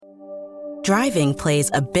Driving plays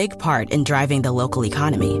a big part in driving the local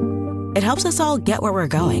economy. It helps us all get where we're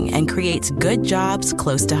going and creates good jobs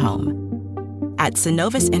close to home. At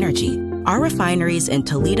Synovus Energy, our refineries in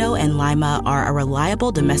Toledo and Lima are a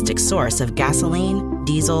reliable domestic source of gasoline,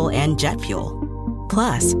 diesel, and jet fuel.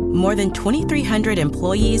 Plus, more than 2,300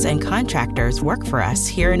 employees and contractors work for us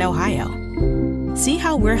here in Ohio. See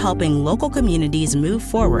how we're helping local communities move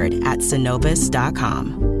forward at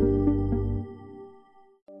Synovus.com.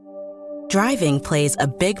 Driving plays a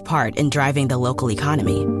big part in driving the local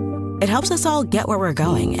economy. It helps us all get where we're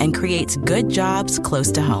going and creates good jobs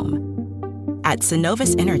close to home. At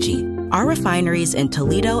Synovus Energy, our refineries in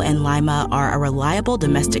Toledo and Lima are a reliable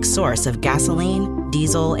domestic source of gasoline,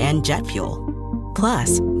 diesel, and jet fuel.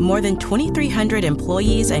 Plus, more than 2,300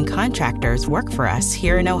 employees and contractors work for us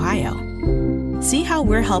here in Ohio. See how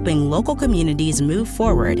we're helping local communities move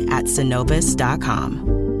forward at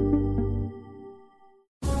Synovus.com.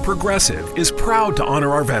 Progressive is proud to honor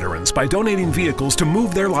our veterans by donating vehicles to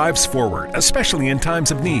move their lives forward, especially in times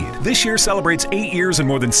of need. This year celebrates 8 years and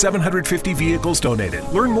more than 750 vehicles donated.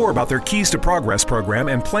 Learn more about their Keys to Progress program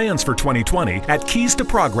and plans for 2020 at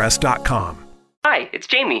keystoprogress.com. Hi, it's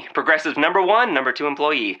Jamie, Progressive's #1, #2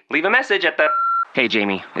 employee. Leave a message at the... Hey,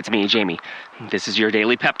 Jamie, it's me, Jamie. This is your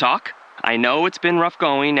daily pep talk. I know it's been rough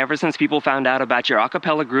going ever since people found out about your a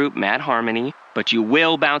cappella group, Mad Harmony, but you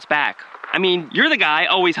will bounce back. I mean, you're the guy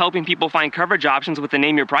always helping people find coverage options with the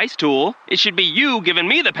Name Your Price tool. It should be you giving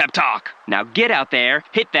me the pep talk. Now get out there,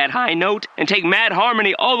 hit that high note, and take Mad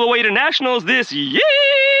Harmony all the way to nationals this year!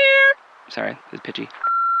 Sorry, it's pitchy.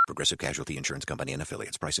 Progressive Casualty Insurance Company and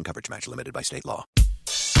Affiliates. Price and coverage match limited by state law.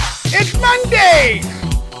 It's Monday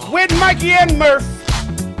with Mikey and Murph.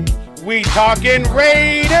 We talking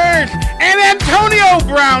Raiders and Antonio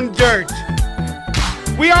Brown dirt.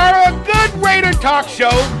 We are a good Raider talk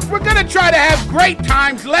show. We're going to try to have great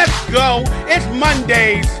times. Let's go. It's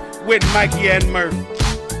Mondays with Mikey and Murph.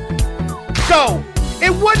 So,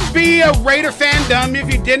 it wouldn't be a Raider fandom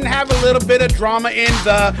if you didn't have a little bit of drama in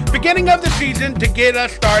the beginning of the season to get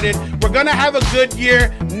us started. We're going to have a good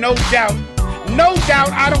year, no doubt. No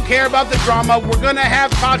doubt, I don't care about the drama. We're going to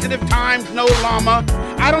have positive times, no llama.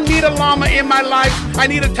 I don't need a llama in my life. I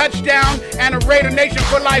need a touchdown and a Raider Nation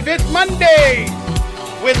for life. It's Monday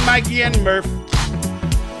with Mikey and Murph.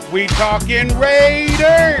 We talking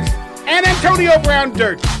Raiders and Antonio Brown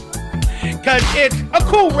dirt. Because it's a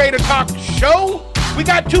cool Raider talk show. We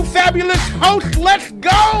got two fabulous hosts. Let's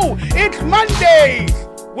go. It's Mondays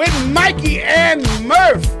with Mikey and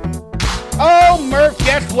Murph. Oh, Murph,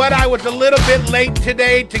 guess what? I was a little bit late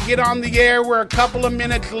today to get on the air. We're a couple of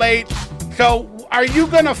minutes late. So are you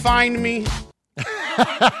going to find me?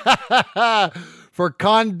 For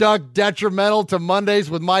conduct detrimental to Mondays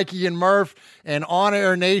with Mikey and Murph and On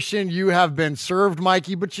Air Nation, you have been served,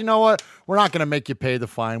 Mikey. But you know what? We're not going to make you pay the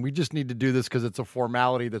fine. We just need to do this because it's a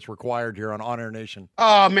formality that's required here on Air Nation.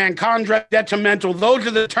 Oh, man, conduct detrimental. Those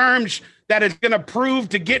are the terms that is going to prove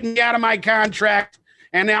to get me out of my contract.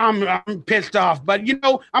 And I'm pissed off. But, you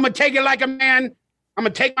know, I'm going to take it like a man. I'm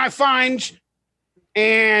going to take my fines.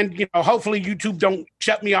 And, you know, hopefully YouTube don't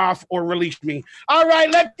shut me off or release me. All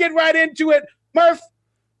right, let's get right into it. Murph,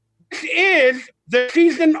 this is the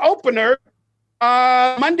season opener,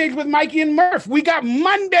 Mondays with Mikey and Murph. We got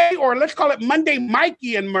Monday, or let's call it Monday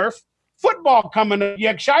Mikey and Murph, football coming up. You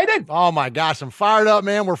excited? Oh, my gosh, I'm fired up,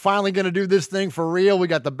 man. We're finally going to do this thing for real. We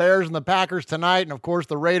got the Bears and the Packers tonight, and, of course,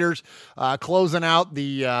 the Raiders closing out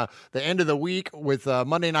the end of the week with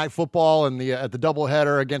Monday Night Football and at the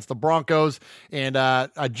doubleheader against the Broncos. And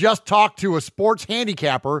I just talked to a sports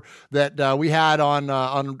handicapper that we had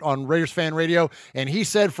on Raiders Fan Radio, and he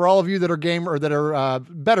said for all of you that are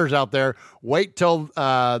bettors out there, wait till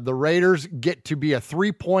the Raiders get to be a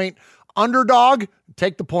 3-point underdog.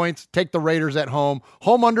 Take the points, take the Raiders at home.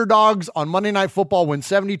 Home underdogs on Monday Night Football win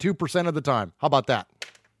 72% of the time. How about that?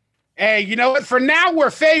 Hey, you know what? For now, we're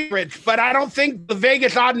favorites, but I don't think the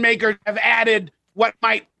Vegas odd makers have added what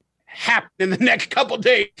might happen in the next couple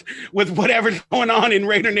days with whatever's going on in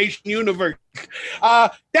Raider Nation universe.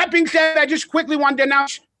 That being said, I just quickly wanted to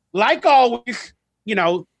announce, like always, you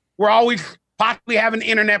know, we're always possibly having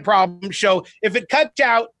internet problems. So if it cuts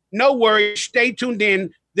out, no worries. Stay tuned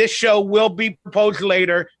in. This show will be proposed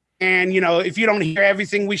later. And, you know, if you don't hear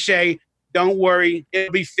everything we say, don't worry.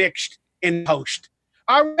 It'll be fixed in post.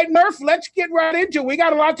 All right, Murph, let's get right into it. We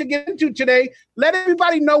got a lot to get into today. let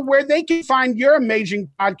everybody know where they can find your amazing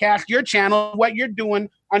podcast, your channel, what you're doing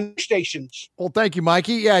on stations. Well, thank you,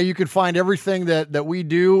 Mikey. Yeah, you can find everything that we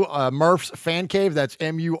do. Murph's Fan Cave. That's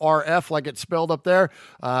MURF, like it's spelled up there.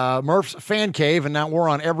 Murph's Fan Cave, and now we're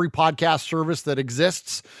on every podcast service that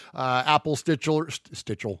exists. Apple, Stitcher,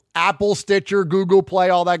 Google Play,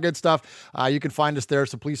 all that good stuff. You can find us there,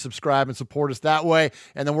 so please subscribe and support us that way.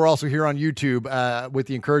 And then we're also here on YouTube with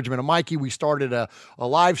the encouragement of Mikey. We started a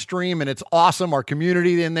live stream, and it's awesome. Our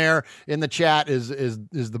community in there in the chat is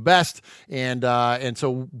the best, and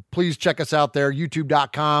so please check us out there,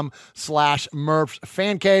 youtube.com/Murph's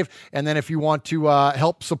Fan Cave. And then if you want to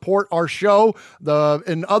help support our show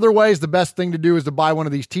in other ways, the best thing to do is to buy one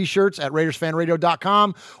of these t-shirts at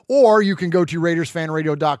RaidersFanRadio.com, or you can go to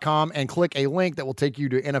RaidersFanRadio.com and click a link that will take you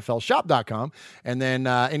to NFLShop.com. And then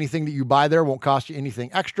anything that you buy there won't cost you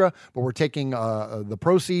anything extra, but we're taking the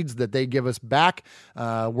proceeds that they give us back.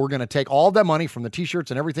 We're going to take all that money from the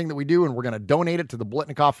t-shirts and everything that we do, and we're going to donate it to the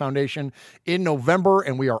Blitnikoff Foundation in November.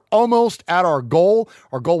 And we are almost at our goal.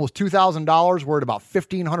 Our goal was $2,000. We're at about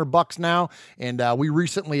 $1,500 now. And we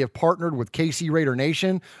recently have partnered with KC Raider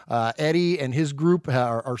Nation. Eddie and his group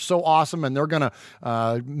are so awesome, and they're going to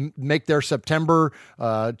make their September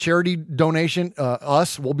charity donation.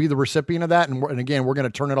 Us will be the recipient of that. And again, we're going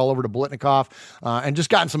to turn it all over to Blitnikoff, and just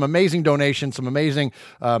gotten some amazing donations, some amazing,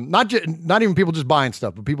 not even people just buying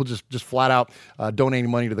stuff, but people just flat out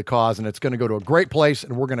donating money to the cause. And it's going to go to a great place,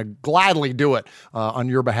 and we're going to gladly do it on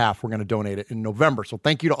your behalf. We're going to donate it in November. So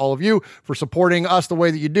thank you to all of you for supporting us the way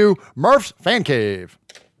that you do. Murph's Fan Cave.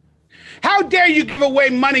 How dare you give away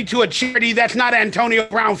money to a charity that's not Antonio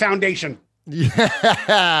Brown Foundation?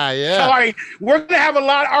 Yeah. Sorry, we're going to have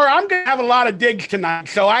I'm going to have a lot of digs tonight,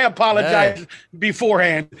 so I apologize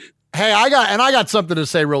beforehand. Hey, I got something to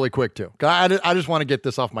say really quick too. I just want to get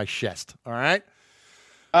this off my chest. All right.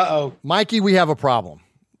 Mikey, we have a problem.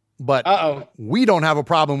 But we don't have a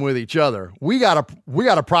problem with each other. We got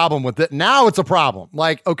a problem with it. Now it's a problem.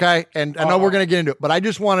 Like, okay, and I know we're going to get into it, but I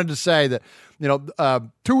just wanted to say that,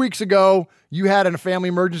 2 weeks ago, you had a family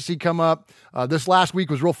emergency come up. This last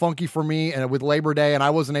week was real funky for me, and with Labor Day, and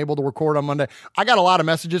I wasn't able to record on Monday. I got a lot of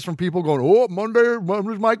messages from people going, "Oh, Monday,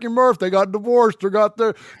 Mike and Murph, they got divorced.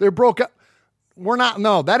 They broke up."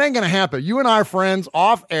 That ain't going to happen. You and I are friends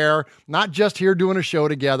off air, not just here doing a show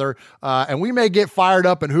together. And we may get fired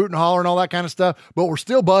up and hoot and holler and all that kind of stuff, but we're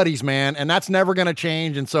still buddies, man. And that's never going to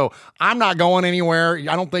change. And so I'm not going anywhere.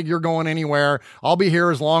 I don't think you're going anywhere. I'll be here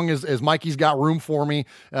as long as Mikey's got room for me.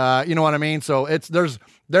 You know what I mean? So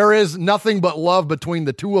there is nothing but love between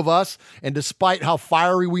the two of us. And despite how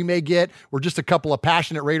fiery we may get, we're just a couple of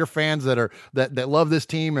passionate Raider fans that love this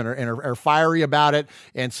team and are fiery about it.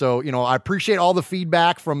 And so, I appreciate all the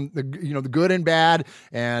feedback from the good and bad.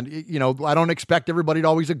 And, I don't expect everybody to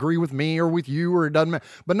always agree with me or with you, or it doesn't matter,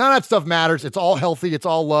 but none of that stuff matters. It's all healthy. It's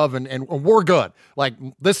all love, and we're good. Like,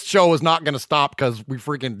 this show is not going to stop because we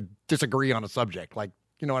freaking disagree on a subject. Like,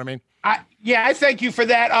 you know what I mean? I thank you for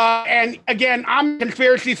that. And again, I'm a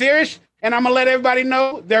conspiracy theorist, and I'm going to let everybody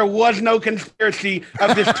know there was no conspiracy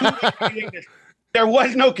of this. There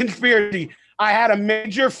was no conspiracy. I had a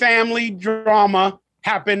major family drama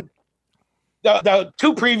happen the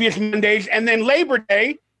 2 previous Mondays, and then Labor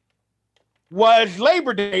Day was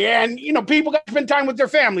Labor Day. And, people got to spend time with their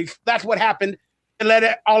families. That's what happened, to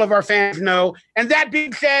let all of our fans know. And that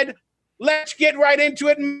being said, let's get right into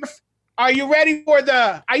it. Are you ready for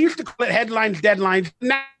I used to call it headlines, deadlines.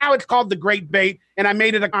 Now it's called the Great Bait, and I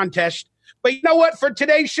made it a contest. But you know what? For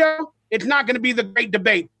today's show, it's not going to be the Great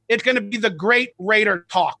Debate. It's going to be the Great Raider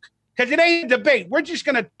Talk, because it ain't a debate. We're just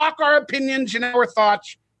going to talk our opinions and our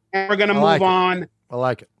thoughts, and we're going to move on. I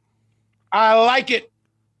like it. I like it.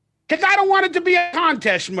 Because I don't want it to be a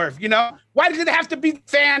contest, Murph. Why does it have to be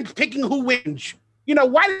fans picking who wins?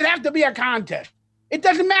 Why does it have to be a contest? It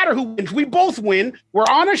doesn't matter who wins. We both win. We're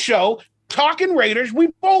on a show talking Raiders. We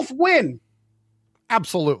both win.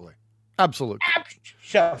 Absolutely.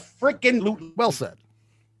 Freaking well said.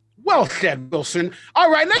 Well said, Wilson. All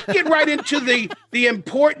right, let's get right into the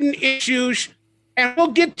important issues, and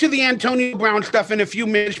we'll get to the Antonio Brown stuff in a few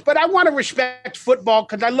minutes. But I want to respect football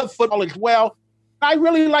because I love football as well. I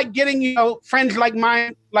really like getting, friends like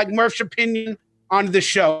mine, like Murph's opinion on the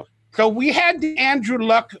show. So we had the Andrew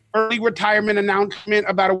Luck early retirement announcement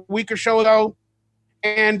about a week or so ago,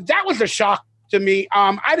 and that was a shock to me.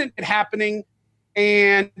 I didn't see it happening,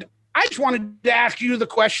 and I just wanted to ask you the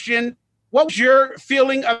question: what was your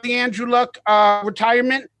feeling of the Andrew Luck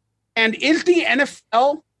retirement, and is the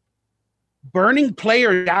NFL burning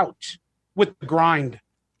players out with the grind?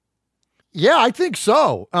 Yeah, I think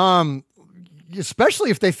so.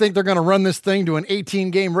 especially if they think they're going to run this thing to an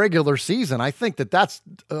 18-game regular season. I think that's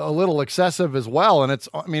a little excessive as well. And it's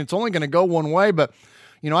only going to go one way, but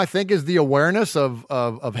I think is the awareness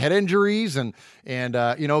of head injuries and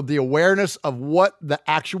the awareness of what the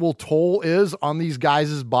actual toll is on these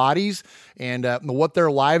guys' bodies and what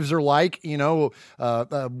their lives are like,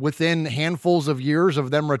 within handfuls of years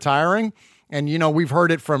of them retiring. And, we've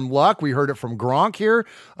heard it from Luck. We heard it from Gronk here.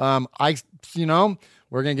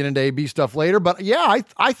 We're going to get into AB stuff later, but yeah,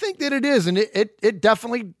 I think that it is. And it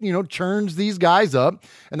definitely, churns these guys up.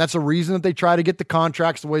 And that's a reason that they try to get the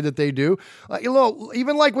contracts the way that they do.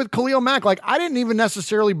 Even like with Khalil Mack, I didn't even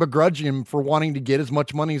necessarily begrudge him for wanting to get as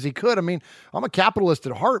much money as he could. I mean, I'm a capitalist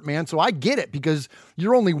at heart, man. So I get it because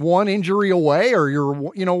you're only one injury away or you're,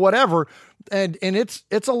 whatever. And it's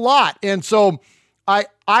a lot. And so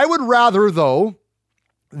I would rather though,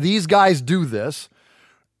 these guys do this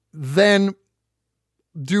than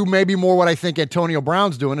do maybe more what I think Antonio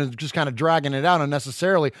Brown's doing and just kind of dragging it out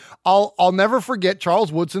unnecessarily. I'll never forget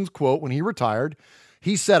Charles Woodson's quote when he retired.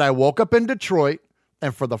 He said, "I woke up in Detroit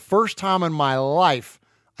and for the first time in my life,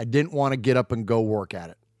 I didn't want to get up and go work at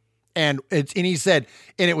it." And he said,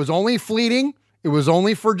 and it was only fleeting. It was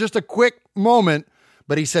only for just a quick moment,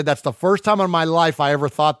 but he said, that's the first time in my life I ever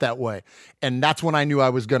thought that way. And that's when I knew I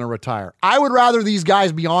was going to retire. I would rather these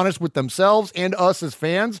guys be honest with themselves and us as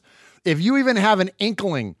fans. If you even have an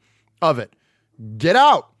inkling of it, get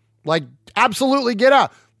out. Absolutely get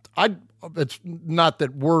out. It's not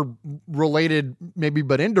that we're related maybe,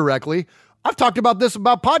 but indirectly. I've talked about this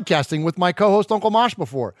about podcasting with my co-host Uncle Mosh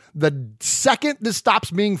before. The second this stops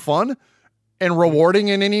being fun and rewarding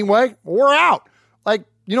in any way, we're out.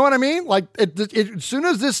 You know what I mean? As soon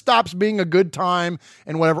as this stops being a good time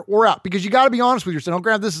and whatever, we're out. Because you got to be honest with yourself.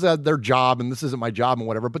 Granted, this is their job and this isn't my job and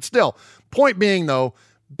whatever. But still, point being though,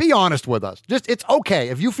 be honest with us. It's okay.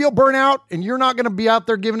 If you feel burnout and you're not going to be out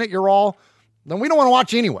there giving it your all, then we don't want to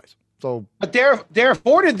watch you anyways. So, but they're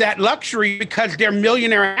afforded that luxury because they're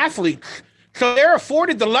millionaire athletes. So they're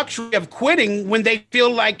afforded the luxury of quitting when they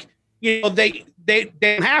feel like they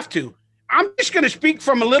don't have to. I'm just going to speak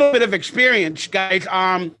from a little bit of experience, guys.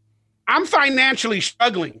 I'm financially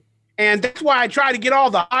struggling, and that's why I try to get all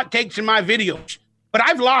the hot takes in my videos. But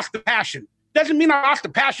I've lost the passion. Doesn't mean I lost the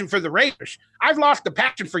passion for the Raiders. I've lost the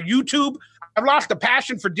passion for YouTube. I've lost the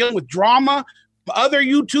passion for dealing with drama, other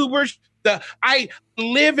YouTubers. I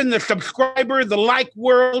live in the subscriber, the like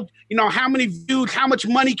world, how many views, how much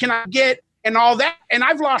money can I get and all that. And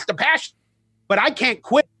I've lost the passion, but I can't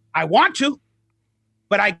quit. I want to,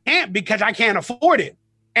 but I can't because I can't afford it.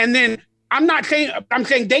 And then I'm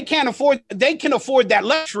saying they can afford that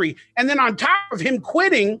luxury. And then on top of him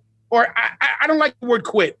quitting, or I don't like the word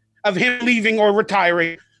quit, of him leaving or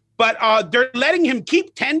retiring, but they're letting him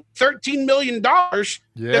keep $13 million that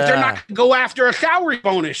they're not going to go after a salary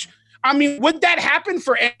bonus. I mean, would that happen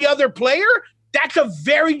for any other player? That's a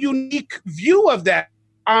very unique view of that.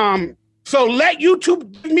 So let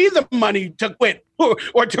YouTube give me the money to quit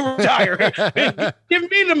or to retire.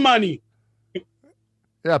 Give me the money.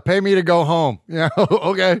 Yeah, pay me to go home. Yeah,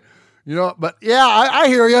 okay. But yeah, I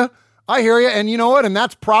hear you. And you know what? And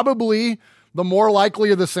that's probably the more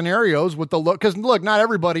likely of the scenarios with the look, because look, not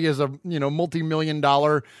everybody is a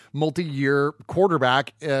multi-million-dollar, multi-year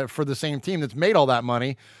quarterback for the same team that's made all that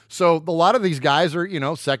money. So a lot of these guys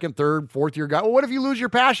are second, third, fourth year guy. Well, what if you lose your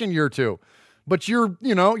passion year two, but you're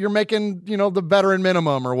making the veteran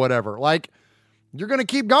minimum or whatever? You're going to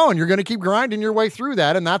keep going. You're going to keep grinding your way through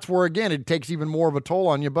that, and that's where again it takes even more of a toll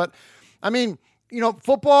on you. But I mean,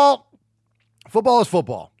 football is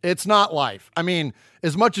football. It's not life. I mean,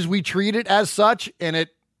 as much as we treat it as such, and it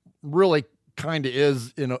really kind of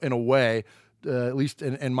is in a way, at least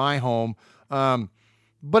in my home.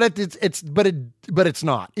 But it's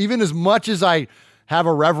not. Even as much as I have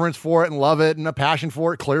a reverence for it and love it and a passion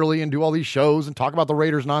for it clearly and do all these shows and talk about the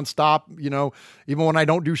Raiders nonstop, even when I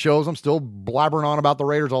don't do shows, I'm still blabbering on about the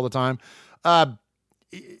Raiders all the time.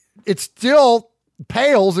 It still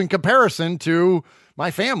pales in comparison to my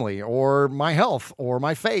family or my health or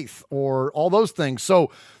my faith or all those things. So,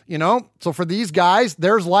 so for these guys,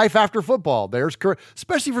 there's life after football. There's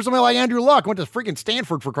especially for somebody like Andrew Luck, went to freaking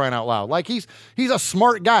Stanford for crying out loud. He's a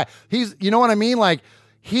smart guy. He's, you know what I mean?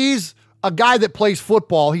 He's a guy that plays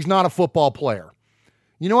football. He's not a football player.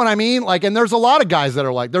 You know what I mean? And there's a lot of guys that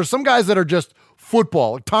are there's some guys that are just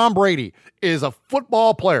football. Tom Brady is a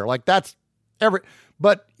football player.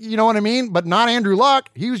 But you know what I mean? But not Andrew Luck.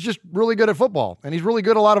 He was just really good at football, and he's really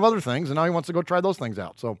good at a lot of other things, and now he wants to go try those things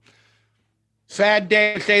out. So, sad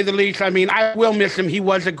day to say the least. I mean, I will miss him. He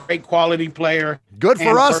was a great quality player. Good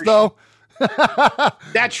for us, though.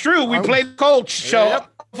 That's true. We played Colts, so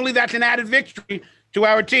hopefully that's an added victory to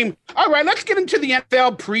our team. All right, let's get into the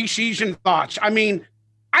NFL preseason thoughts. I mean,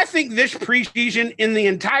 I think this preseason in the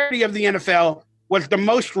entirety of the NFL was the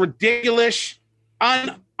most ridiculous,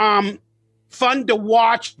 fun to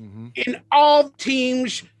watch in all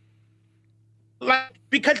teams. Like,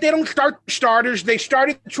 because they don't start starters. They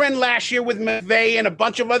started the trend last year with McVay and a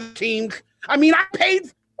bunch of other teams. I mean,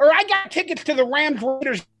 I got tickets to the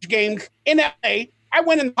Rams-Raiders games in LA. I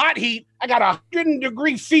went in hot heat. I got a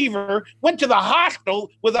 100-degree fever, went to the hospital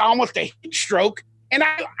with almost a heat stroke, and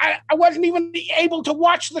I wasn't even able to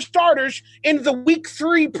watch the starters in the week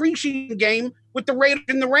 3 preseason game with the Raiders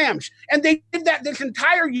and the Rams. And they did that this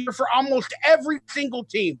entire year for almost every single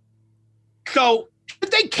team. So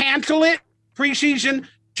should they cancel it, preseason?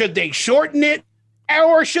 Should they shorten it?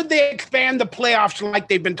 Or should they expand the playoffs like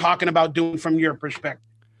they've been talking about doing from your perspective?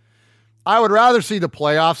 I would rather see the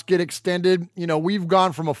playoffs get extended. You know, we've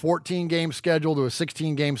gone from a 14-game schedule to a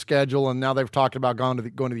 16-game schedule, and now they've talked about going to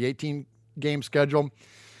the 18-game schedule.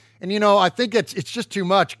 And, you know, I think it's just too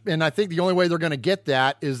much. And I think the only way they're going to get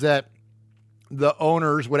that is that the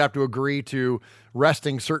owners would have to agree to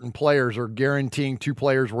resting certain players or guaranteeing 2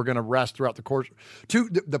 players were going to rest throughout the course.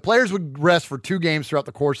 The players would rest for 2 games throughout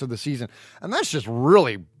the course of the season. And that's just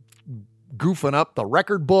really goofing up the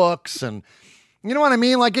record books. And you know what I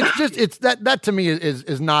mean? Like, that to me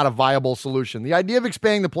is not a viable solution. The idea of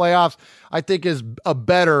expanding the playoffs, I think, is a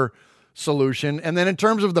better solution. And then in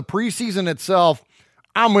terms of the preseason itself,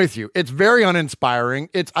 I'm with you. It's very uninspiring.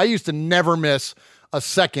 I used to never miss a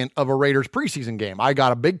second of a Raiders preseason game. I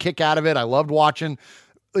got a big kick out of it. I loved watching,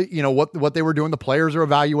 you know, what they were doing. The players are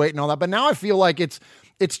evaluating all that. But now I feel like it's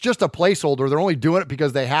just a placeholder. They're only doing it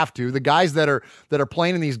because they have to. The guys that are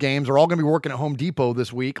playing in these games are all going to be working at Home Depot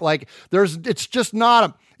this week. Like, there's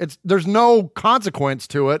no consequence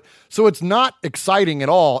to it. So it's not exciting at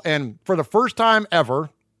all. And for the first time ever,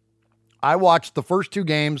 I watched the first 2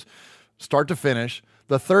 games start to finish.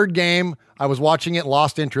 The third game, I was watching it,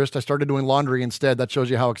 lost interest. I started doing laundry instead. That shows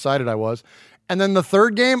you how excited I was. And then the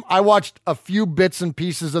third game, I watched a few bits and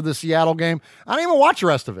pieces of the Seattle game. I didn't even watch the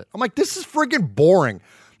rest of it. I'm like, this is freaking boring.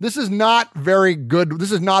 This is not very good.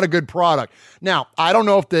 This is not a good product. Now, I don't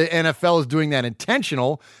know if the NFL is doing that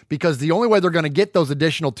intentional, because the only way they're going to get those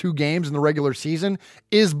additional 2 games in the regular season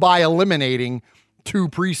is by eliminating 2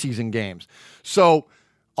 preseason games. So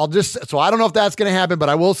I don't know if that's going to happen, but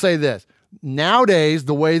I will say this. Nowadays,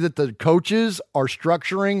 the way that the coaches are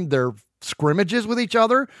structuring their scrimmages with each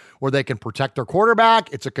other, where they can protect their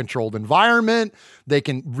quarterback, it's a controlled environment, they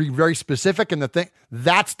can be very specific in the thing.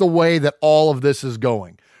 That's the way that all of this is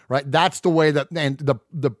going, right? That's the way that, and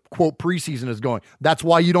the quote preseason is going. That's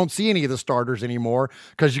why you don't see any of the starters anymore,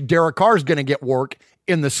 because Derek Carr is going to get work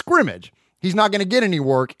in the scrimmage. He's not going to get any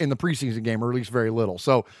work in the preseason game, or at least very little.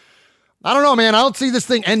 So I don't know, man. I don't see this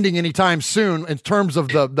thing ending anytime soon in terms of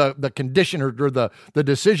the condition or the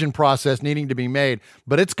decision process needing to be made,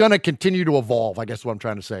 but it's going to continue to evolve. I guess is what I'm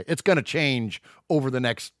trying to say. It's going to change over the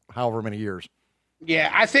next however many years.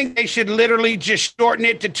 Yeah, I think they should literally just shorten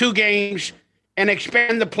it to 2 games and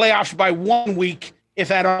expand the playoffs by 1 week,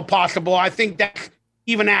 if at all possible. I think that's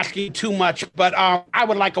even asking too much, but I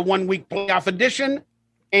would like a 1-week playoff edition,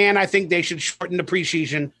 and I think they should shorten the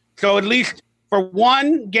preseason. So at least for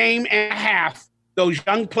 1 game and a half, those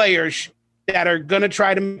young players that are going to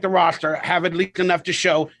try to make the roster have at least enough to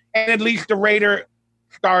show, and at least the Raider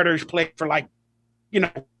starters play for, like, you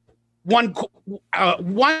know, one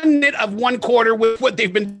minute of 1 quarter with what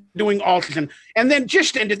they've been doing all season. And then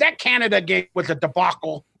just ended. That Canada game was a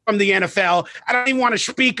debacle from the NFL. I don't even want to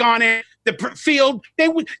speak on it. The field, they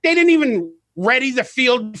didn't even ready the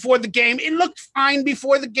field before the game. It looked fine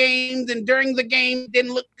before the game, then during the game it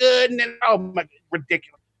didn't look good, and then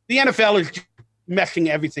ridiculous. The NFL is just messing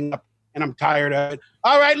everything up, and I'm tired of it.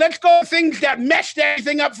 All right, let's go things that messed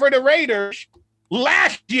everything up for the Raiders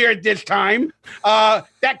last year at this time.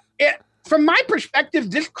 From my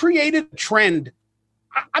perspective, this created a trend.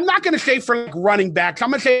 I'm not going to say for like running backs. I'm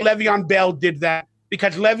going to say Le'Veon Bell did that,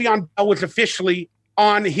 because Le'Veon Bell was officially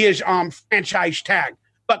on his franchise tag.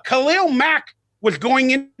 But Khalil Mack was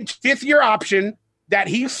going into 5th-year option that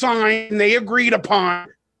he signed and they agreed upon.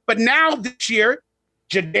 But now this year,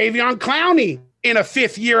 Jadeveon Clowney in a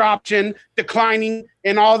 5th-year option, declining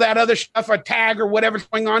and all that other stuff, a tag or whatever's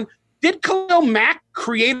going on. Did Khalil Mack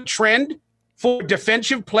create a trend for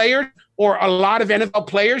defensive players or a lot of NFL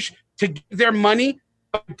players to get their money,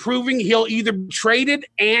 proving he'll either be traded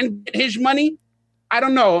and get his money? I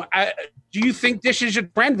don't know. Do you think this is a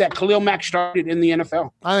trend that Khalil Mack started in the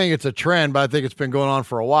NFL? I think it's a trend, but I think it's been going on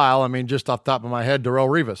for a while. I mean, just off the top of my head, Darrelle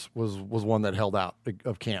Revis was one that held out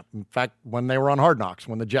of camp. In fact, when they were on Hard Knocks,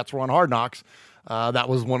 when the Jets were on Hard Knocks, That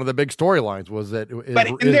was one of the big storylines. Was that? But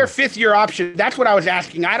in their fifth-year option, that's what I was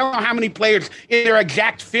asking. I don't know how many players in their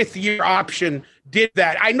exact fifth-year option did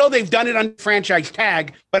that. I know they've done it on franchise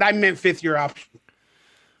tag, but I meant fifth-year option.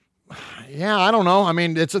 Yeah, I don't know. I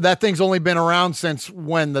mean, that thing's only been around since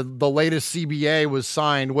when the latest CBA was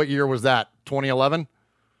signed. What year was that? 2011?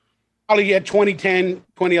 Probably 2010,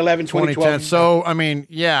 2011, 2012. So, I mean,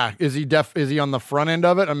 yeah, is he on the front end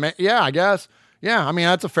of it? Yeah, I guess. Yeah, I mean,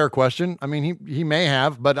 that's a fair question. I mean, he may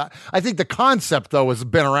have, but I think the concept, though, has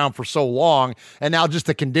been around for so long, and now just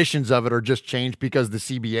the conditions of it are just changed because the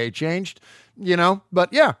CBA changed, But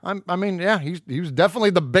yeah, I mean, he was definitely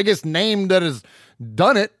the biggest name that has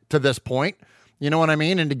done it to this point. You know what I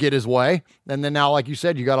mean? And to get his way. And then now, like you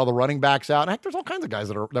said, you got all the running backs out. And heck, there's all kinds of guys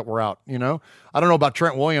that were out, I don't know about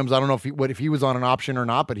Trent Williams. I don't know if he was on an option or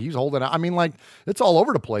not, but he's holding out. I mean, like, it's all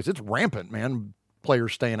over the place. It's rampant, man.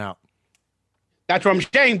 Players staying out. That's what I'm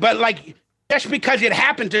saying. But like, just because it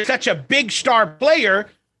happened to such a big star player,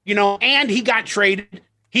 and he got traded,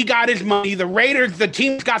 he got his money. The Raiders, the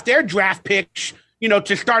teams got their draft picks,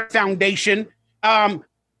 to start foundation.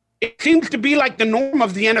 It seems to be like the norm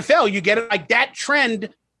of the NFL. You get it, like that trend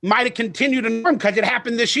might have continued to norm because it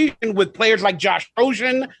happened this season with players like Josh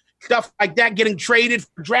Rosen, stuff like that, getting traded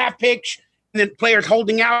for draft picks, and then players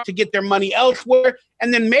holding out to get their money elsewhere.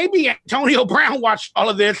 And then maybe Antonio Brown watched all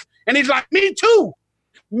of this and he's like, me too.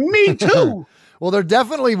 Well, they're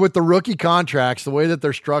definitely, with the rookie contracts, the way that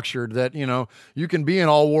they're structured, that, you can be an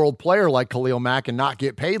all-world player like Khalil Mack and not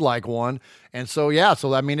get paid like one. And so,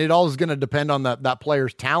 I mean, it all is going to depend on that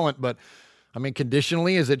player's talent. But, I mean,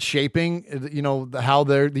 conditionally, is it shaping, how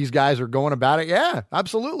these guys are going about it? Yeah,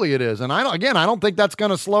 absolutely it is. And I don't think that's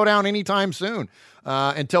going to slow down anytime soon.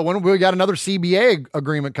 Until when we got another CBA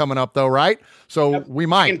agreement coming up, though, right? So we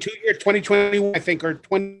might. In 2 years, 2021, I think, or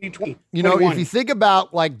 2020. If you think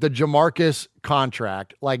about like the Jamarcus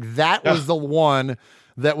contract, like that was the one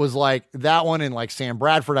that was like that one, and like Sam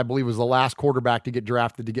Bradford, I believe, was the last quarterback to get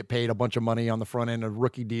drafted to get paid a bunch of money on the front end of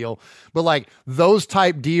rookie deal. But like those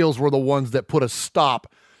type deals were the ones that put a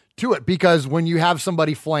stop to it, because when you have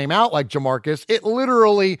somebody flame out like Jamarcus, it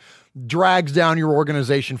literally drags down your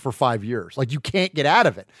organization for 5 years. Like, you can't get out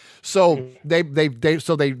of it. So they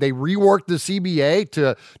reworked the CBA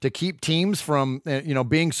to keep teams from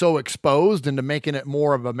being so exposed and to making it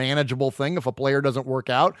more of a manageable thing if a player doesn't work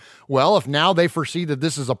out. Well, if now they foresee that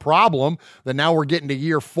this is a problem, then now we're getting to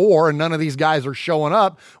year 4 and none of these guys are showing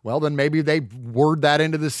up. Well, then maybe they word that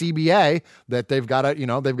into the CBA that they've got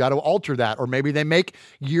to alter that, or maybe they make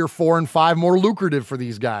year 4 and 5 more lucrative for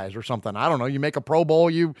these guys or something. I don't know. You make a Pro Bowl,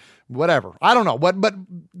 whatever. I don't know. But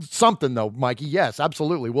something, though, Mikey. Yes,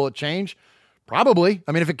 absolutely. Will it change? Probably.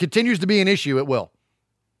 I mean, if it continues to be an issue, it will.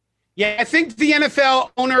 Yeah, I think the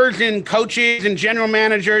NFL owners and coaches and general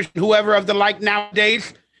managers, whoever of the like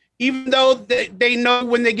nowadays, even though they know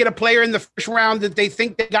when they get a player in the first round that they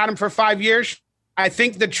think they got him for 5 years, I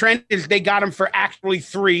think the trend is they got him for actually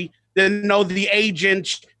 3. Then know the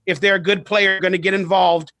agents, if they're a good player, are going to get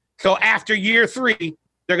involved. So after year 3,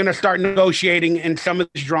 they're going to start negotiating, and some of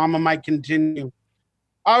this drama might continue.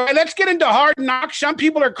 All right, let's get into Hard Knocks. Some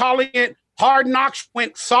people are calling it Hard Knocks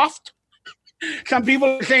went soft. Some people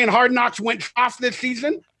are saying Hard Knocks went soft this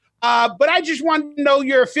season. But I just want to know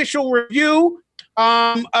your official review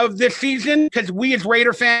of this season, because we as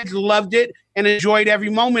Raider fans loved it and enjoyed every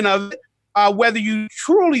moment of it. Whether you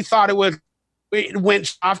truly thought it went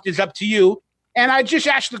soft is up to you. And I just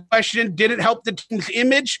asked the question, did it help the team's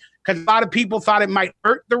image? Because a lot of people thought it might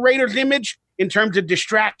hurt the Raiders' image in terms of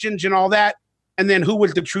distractions and all that. And then who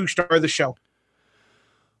was the true star of the show?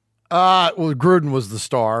 Well, Gruden was the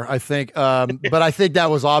star, I think. But I think that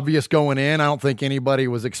was obvious going in. I don't think anybody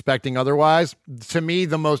was expecting otherwise. To me,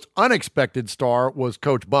 the most unexpected star was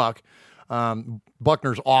Coach Buck.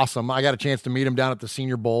 Buckner's awesome. I got a chance to meet him down at the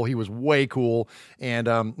Senior Bowl. He was way cool.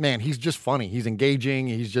 And, man, he's just funny. He's engaging.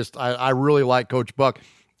 He's just, I really like Coach Buck.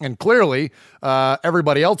 And clearly,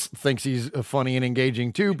 everybody else thinks he's funny and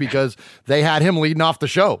engaging too, because they had him leading off the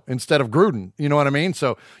show instead of Gruden. You know what I mean?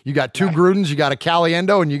 So you got 2 Grudens, you got a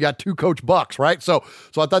Caliendo, and you got 2 Coach Bucks, right? So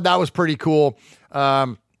I thought that was pretty cool.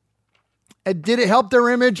 Did it help their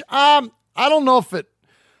image? I don't know if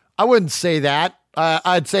I wouldn't say that.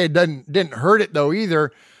 I'd say it didn't hurt it though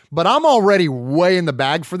either. But I'm already way in the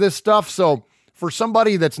bag for this stuff, so for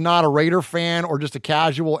somebody that's not a Raider fan or just a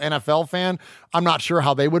casual NFL fan, I'm not sure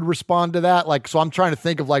how they would respond to that. So I'm trying to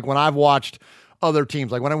think of when I've watched other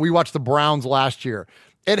teams, like when we watched the Browns last year,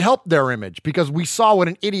 it helped their image because we saw what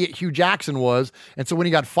an idiot Hugh Jackson was. And so when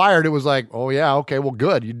he got fired, it was like, oh yeah, okay, well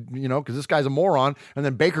good. You know, cause this guy's a moron. And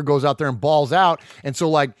then Baker goes out there and balls out. And so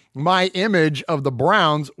like my image of the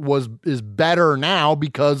Browns is better now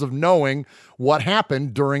because of knowing what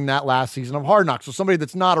happened during that last season of Hard Knocks. So somebody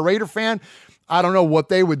that's not a Raider fan, I don't know what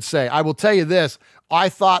they would say. I will tell you this. I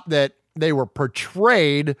thought that they were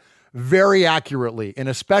portrayed very accurately, and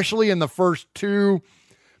especially in the first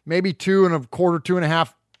maybe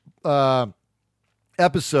 2.25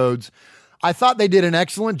 episodes, I thought they did an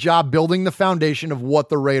excellent job building the foundation of what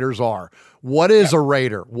the Raiders are. What is a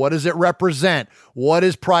Raider? What does it represent? What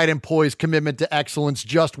is pride and poise, commitment to excellence,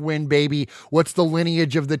 just win, baby? What's the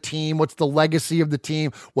lineage of the team? What's the legacy of the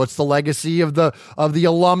team? What's the legacy of the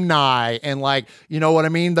alumni? And like, you know what I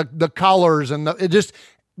mean? The colors and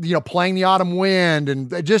playing the autumn wind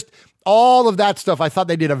and just all of that stuff. I thought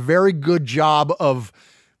they did a very good job of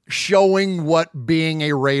showing what being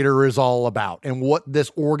a Raider is all about and what this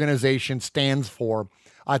organization stands for.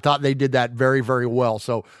 I thought they did that very, very well.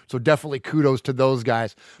 So definitely kudos to those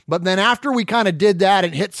guys. But then after we kind of did that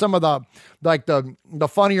and hit some of the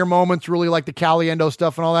funnier moments, really like the Caliendo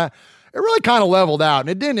stuff and all that, it really kind of leveled out. And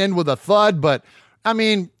it didn't end with a thud, but I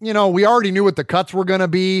mean, you know, we already knew what the cuts were going to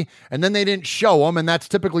be, and then they didn't show them, and that's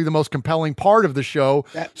typically the most compelling part of the show.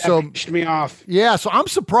 That pissed me off. Yeah, so I'm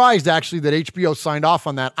surprised, actually, that HBO signed off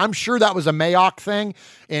on that. I'm sure that was a Mayock thing,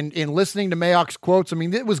 and in listening to Mayock's quotes, I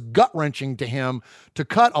mean, it was gut-wrenching to him to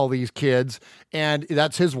cut all these kids, and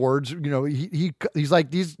that's his words. You know, he's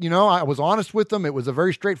like, these, you know, I was honest with them. It was a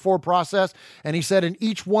very straightforward process, and he said, and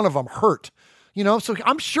each one of them hurt. You know, so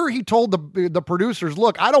I'm sure he told the producers,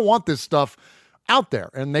 look, I don't want this stuff out there,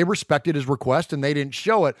 and they respected his request and they didn't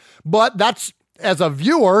show it. But that's, as a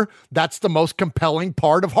viewer, that's the most compelling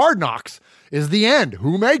part of Hard Knocks is the end.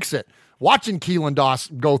 Who makes it? Watching Keelan Doss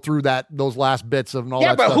go through those last bits of all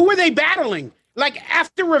that stuff. Yeah, but who are they battling? Like,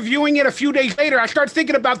 after reviewing it a few days later, I started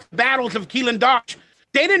thinking about the battles of Keelan Doss.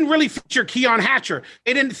 They didn't really feature Keon Hatcher.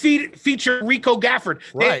 They didn't feature Rico Gafford.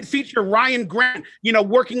 They didn't feature Ryan Grant, you know,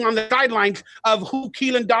 working on the sidelines of who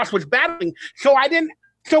Keelan Doss was battling. So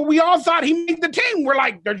we all thought he made the team. We're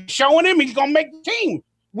like, they're showing him, he's going to make the team.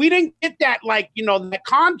 We didn't get that, like, you know, the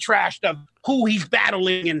contrast of who he's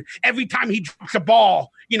battling. And every time he drops a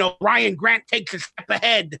ball, you know, Ryan Grant takes a step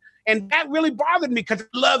ahead. And that really bothered me because I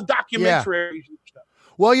love documentaries and stuff.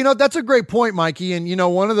 Well, you know, that's a great point, Mikey. And, you know,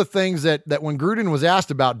 one of the things that when Gruden was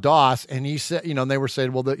asked about Doss, and he said, you know, and they were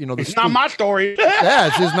saying, well, it's not my story.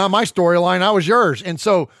 Yeah, it's not my storyline. That was yours. And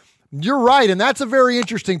so you're right. And that's a very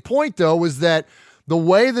interesting point, though, is that the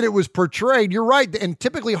way that it was portrayed, you're right. And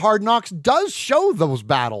typically Hard Knocks does show those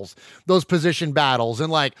battles, those position battles.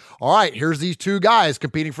 And like, all right, here's these two guys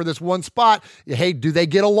competing for this one spot. Hey, do they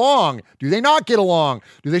get along? Do they not get along?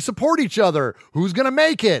 Do they support each other? Who's going to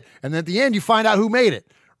make it? And then at the end, you find out who made it,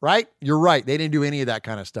 right? You're right. They didn't do any of that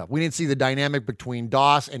kind of stuff. We didn't see the dynamic between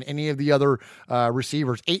Doss and any of the other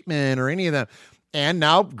receivers, Aitman or any of them. And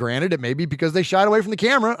now, granted, it may be because they shied away from the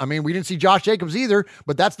camera. I mean, we didn't see Josh Jacobs either,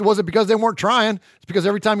 but that wasn't because they weren't trying. It's because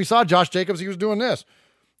every time you saw Josh Jacobs, he was doing this.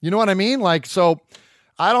 You know what I mean? Like, so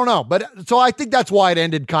I don't know. But so I think that's why it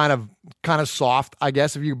ended kind of soft, I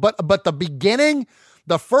guess. But the beginning,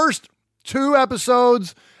 the first 2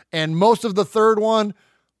 episodes and most of the third one,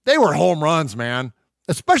 they were home runs, man.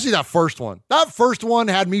 Especially that first one. That first one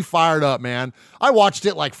had me fired up, man. I watched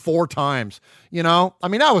it like 4 times. You know, I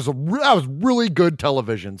mean, that was really good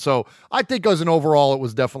television. So I think as an overall, it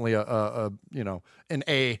was definitely an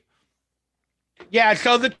A. Yeah.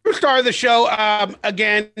 So the true star of the show,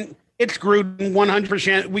 again, it's Gruden,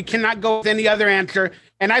 100%. We cannot go with any other answer.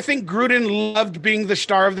 And I think Gruden loved being the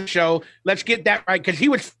star of the show. Let's get that right, because he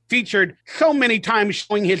was featured so many times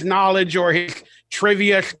showing his knowledge or his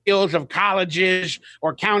trivia skills of colleges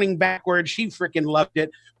or counting backwards. He freaking loved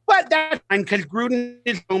it. But that's fine, because Gruden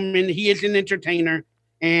is human. He is an entertainer,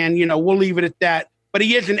 and, you know, we'll leave it at that. But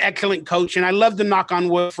he is an excellent coach, and I love the knock on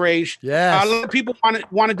wood phrase. Yes. A lot of people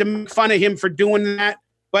wanted to make fun of him for doing that.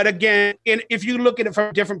 But again, if you look at it from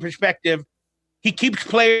a different perspective, he keeps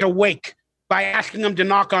players awake by asking them to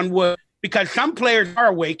knock on wood, because some players are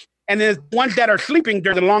awake, and the ones that are sleeping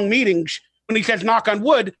during the long meetings, when he says knock on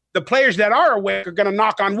wood, the players that are awake are going to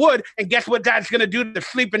knock on wood, and guess what that's going to do to the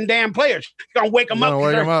sleeping damn players? It's going to wake them up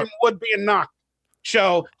because there's wood being knocked.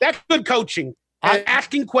 So that's good coaching. And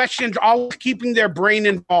asking questions, always keeping their brain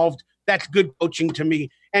involved, that's good coaching to me.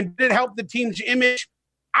 And did it help the team's image?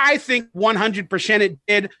 I think 100% it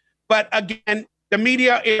did. But again, the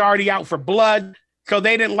media is already out for blood, so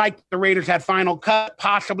they didn't like the Raiders had final cut.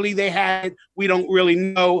 Possibly they had. We don't really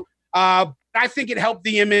know. I think it helped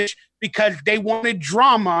the image because they wanted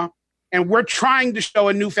drama And we're trying to show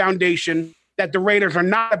a new foundation that the Raiders are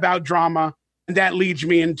not about drama. And that leads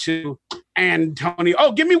me into Antonio.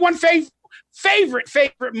 Oh, give me one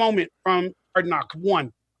favorite moment from Hard Knock.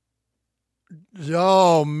 One.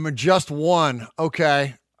 Oh, just one.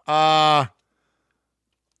 Okay. Well,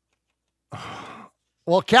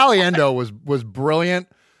 Caliendo was brilliant,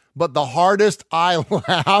 but the hardest I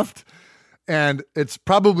laughed, and it's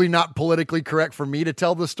probably not politically correct for me to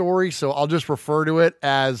tell the story, so I'll just refer to it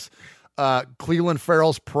as Cleveland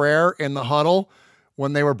Farrell's prayer in the huddle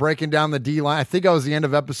when they were breaking down the D-line. I think it was the end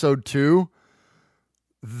of episode 2.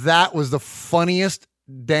 That was the funniest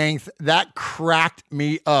that cracked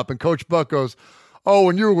me up. And Coach Buck goes, "Oh,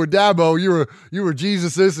 when you were with Dabo, you were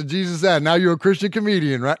Jesus this and Jesus that. Now you're a Christian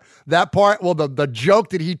comedian, right?" That part, well, the joke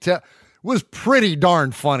that he was pretty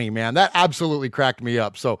darn funny, man. That absolutely cracked me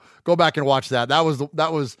up. So go back and watch that. That was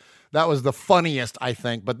the funniest, I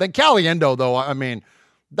think. But then Caliendo, though, I mean,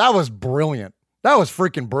 that was brilliant. That was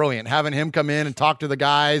freaking brilliant. Having him come in and talk to the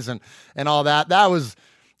guys and all that. That was,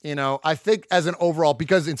 I think as an overall,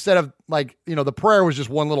 because instead of the prayer was just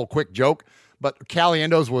one little quick joke, but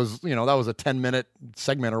Caliendo's was, that was a 10-minute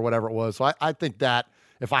segment or whatever it was. So I think that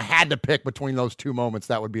if I had to pick between those two moments,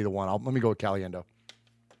 that would be the one. Let me go with Caliendo.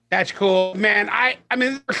 That's cool, man. I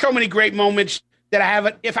mean, there's so many great moments that I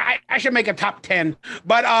haven't. If I should make a top 10,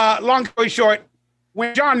 but long story short,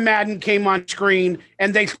 when John Madden came on screen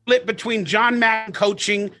and they split between John Madden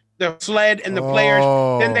coaching the sled and the players,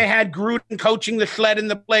 then they had Gruden coaching the sled and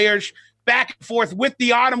the players, back and forth with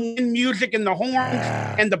the autumn wind music and the horns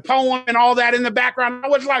and the poem and all that in the background. I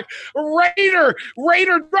was like, Raider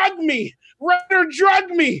drug me. Raider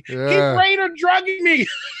drug me. Yeah. Keep Raider drugging me.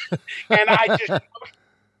 And I just...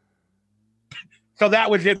 So that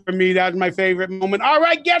was it for me. That was my favorite moment. All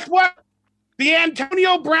right, guess what? The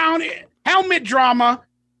Antonio Brown helmet drama,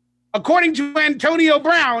 according to Antonio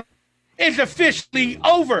Brown, is officially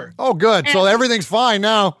over. Oh, good. So everything's fine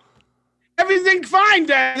now. Everything's fine.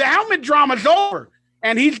 The helmet drama's over.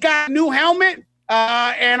 And he's got a new helmet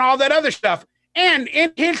and all that other stuff. And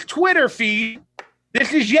in his Twitter feed,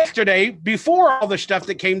 this is yesterday, before all the stuff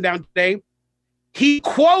that came down today, he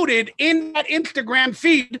quoted in that Instagram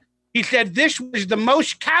feed, he said, "This was the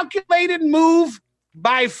most calculated move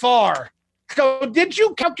by far." So did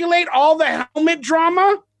you calculate all the helmet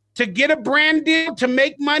drama to get a brand deal, to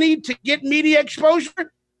make money, to get media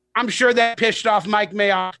exposure? I'm sure that pissed off Mike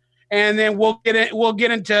Mayock. And then we'll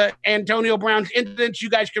get into Antonio Brown's incidents. You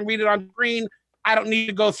guys can read it on screen. I don't need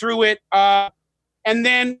to go through it. And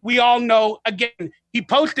then we all know, again, he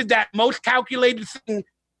posted that most calculated thing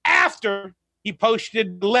after he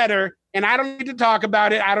posted the letter. And I don't need to talk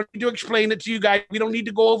about it. I don't need to explain it to you guys. We don't need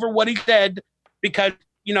to go over what he said because,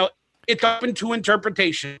 it's open to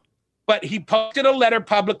interpretation. But he posted a letter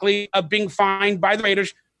publicly of being fined by the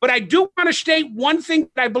Raiders. But I do want to state one thing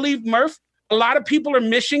that I believe, Murph, a lot of people are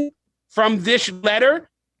missing from this letter.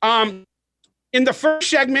 In the first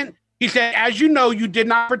segment, he said, "As you know, you did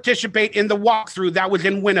not participate in the walkthrough that was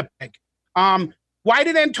in Winnipeg." Why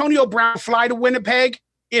did Antonio Brown fly to Winnipeg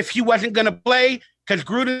if he wasn't going to play? Because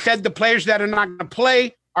Gruden said the players that are not going to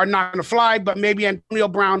play are not going to fly, but maybe Antonio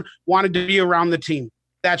Brown wanted to be around the team.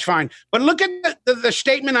 That's fine. But look at the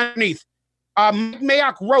statement underneath.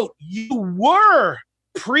 Mayock wrote, "You were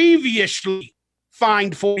previously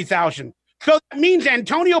fined $40,000. So that means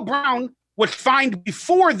Antonio Brown was fined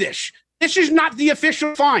before this. This is not the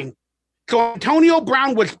official fine. So Antonio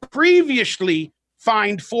Brown was previously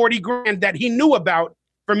fined $40,000 that he knew about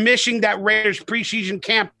for missing that Raiders preseason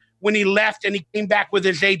camp when he left and he came back with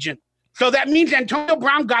his agent. So that means Antonio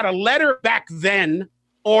Brown got a letter back then,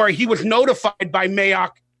 or he was notified by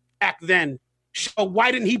Mayock back then. So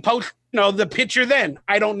why didn't he post, the picture then?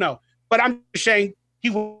 I don't know. But I'm just saying he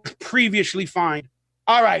was previously fined.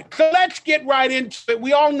 All right, so let's get right into it.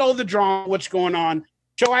 We all know the drama, what's going on.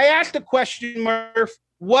 So I asked the question, Murph,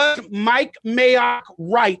 was Mike Mayock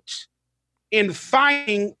right in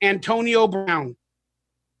fining Antonio Brown?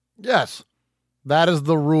 Yes, that is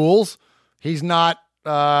the rules. He's not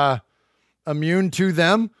immune to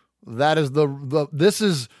them. That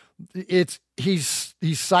is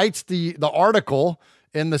he cites the article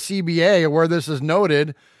in the CBA where this is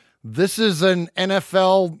noted. This is an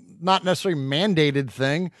NFL, not necessarily mandated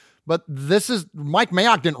thing, but Mike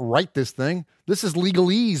Mayock didn't write this thing. This is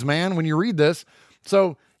legalese, man, when you read this.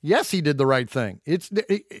 So yes, he did the right thing.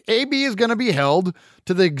 AB is going to be held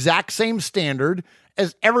to the exact same standard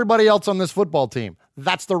as everybody else on this football team.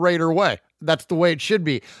 That's the Raider way. That's the way it should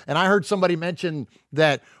be. And I heard somebody mention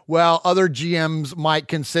that, other GMs might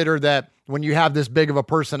consider that when you have this big of a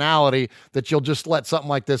personality that you'll just let something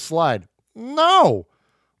like this slide. No,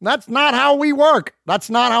 That's not how we work. That's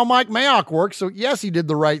not how Mike Mayock works. So yes, he did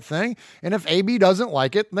the right thing. And if AB doesn't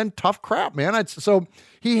like it, then tough crap, man. So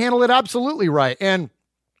he handled it absolutely right. And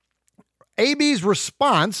AB's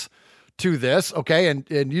response to this, okay, and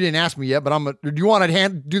you didn't ask me yet, but do you want to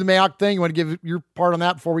do the Mayock thing? You want to give your part on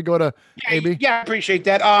that before we go to AB? Yeah, I appreciate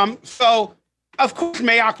that. So of course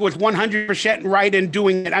Mayock was 100% right in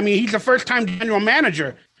doing it. I mean, he's the first-time general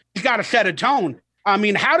manager. He's got to set a tone. I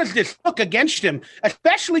mean, how does this look against him,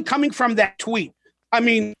 especially coming from that tweet? I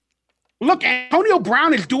mean, look, Antonio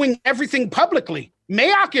Brown is doing everything publicly.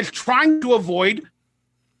 Mayock is trying to avoid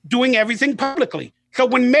doing everything publicly. So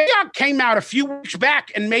when Mayock came out a few weeks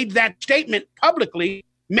back and made that statement publicly,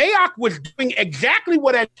 Mayock was doing exactly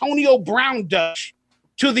what Antonio Brown does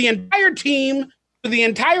to the entire team, to the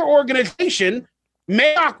entire organization.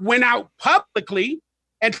 Mayock went out publicly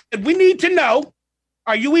and said, we need to know,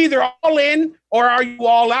 are you either all in or are you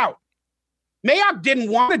all out? Mayock didn't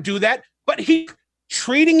want to do that, but he's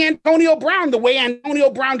treating Antonio Brown the way Antonio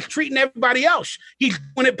Brown's treating everybody else. He's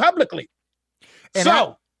doing it publicly.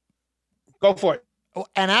 And go for it.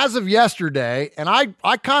 And as of yesterday, and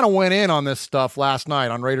I kind of went in on this stuff last night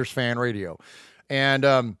on Raiders Fan Radio, and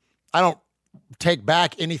I don't take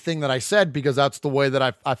back anything that I said because that's the way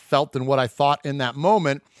that I felt and what I thought in that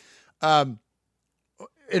moment.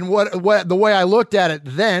 And what the way I looked at it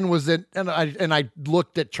then was that, and I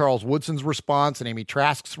looked at Charles Woodson's response and Amy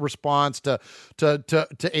Trask's response to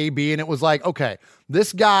AB, and it was like, okay,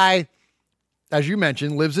 this guy, as you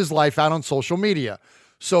mentioned, lives his life out on social media.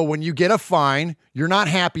 So when you get a fine, you're not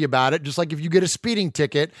happy about it. Just like if you get a speeding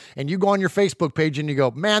ticket and you go on your Facebook page and you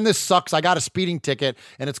go, man, this sucks. I got a speeding ticket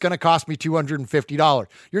and it's going to cost me $250.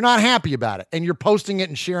 You're not happy about it. And you're posting it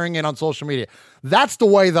and sharing it on social media. That's the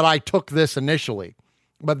way that I took this initially.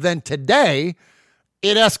 But then today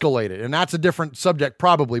it escalated, and that's a different subject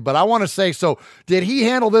probably. But I want to say, so did he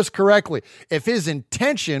handle this correctly? If his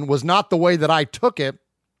intention was not the way that I took it,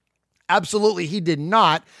 absolutely, he did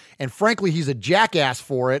not. And frankly, he's a jackass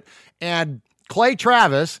for it. And Clay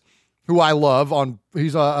Travis, who I love,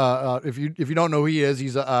 he's if you don't know who he is,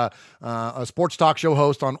 he's a sports talk show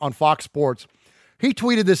host on Fox Sports. He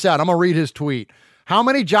tweeted this out. I'm going to read his tweet. How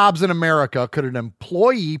many jobs in America could an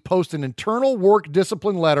employee post an internal work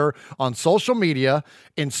discipline letter on social media,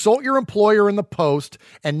 insult your employer in the post,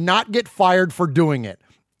 and not get fired for doing it?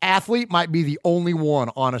 Athlete might be the only one,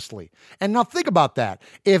 honestly. And now think about that.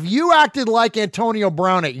 If you acted like Antonio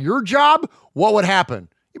Brown at your job, what would happen?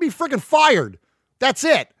 You'd be freaking fired. That's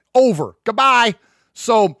it. Over. Goodbye.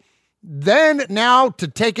 So then now to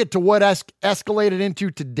take it to what escalated into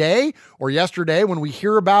today or yesterday when we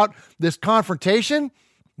hear about this confrontation,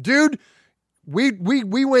 dude, we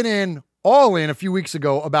went in all in a few weeks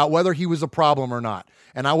ago about whether he was a problem or not.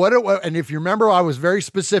 And and if you remember, I was very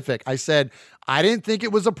specific. I said, I didn't think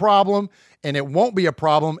it was a problem and it won't be a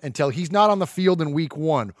problem until he's not on the field in week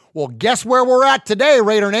 1. Well, guess where we're at today,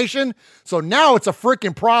 Raider Nation? So now it's a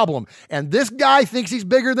freaking problem. And this guy thinks he's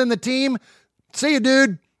bigger than the team. See you,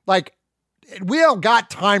 dude. Like, we don't got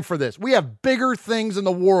time for this. We have bigger things in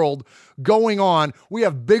the world going on. We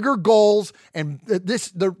have bigger goals, and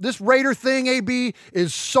this Raider thing, AB,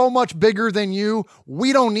 is so much bigger than you.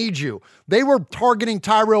 We don't need you. They were targeting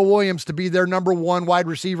Tyrell Williams to be their number 1 wide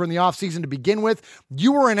receiver in the offseason to begin with.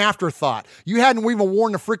 You were an afterthought. You hadn't even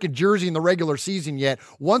worn the freaking jersey in the regular season yet.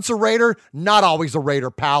 Once a Raider, not always a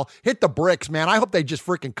Raider, pal. Hit the bricks, man. I hope they just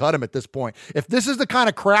freaking cut him at this point. If this is the kind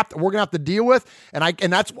of crap that we're going to have to deal with,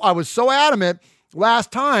 I was so adamant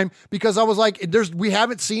last time because I was like, we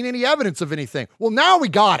haven't seen any evidence of anything. Well, now we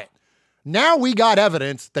got it. Now we got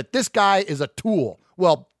evidence that this guy is a tool.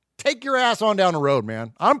 Well, take your ass on down the road,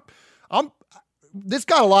 man. This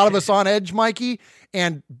got a lot of us on edge, Mikey.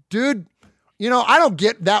 And dude, I don't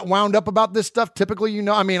get that wound up about this stuff. Typically,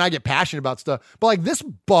 I get passionate about stuff, but like this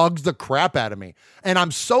bugs the crap out of me. And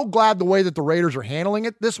I'm so glad the way that the Raiders are handling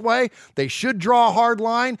it this way. They should draw a hard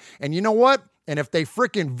line. And you know what? And if they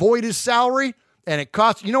freaking void his salary, and it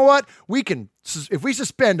costs, you know what? If we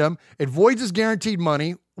suspend him, it voids his guaranteed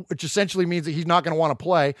money, which essentially means that he's not going to want to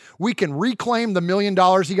play. We can reclaim the $1 million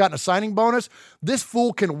he got in a signing bonus. This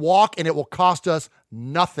fool can walk and it will cost us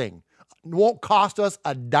nothing. It won't cost us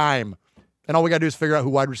a dime. And all we got to do is figure out who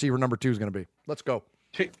wide receiver number 2 is going to be. Let's go.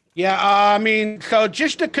 Yeah, so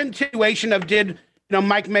just a continuation of did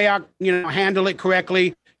Mike Mayock, handle it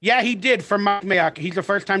correctly? Yeah, he did for Mike Mayock. He's the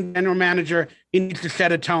first-time general manager. He needs to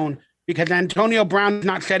set a tone. Because Antonio Brown is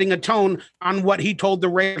not setting a tone on what he told the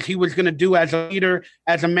Raiders he was going to do as a leader,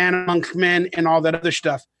 as a man amongst men, and all that other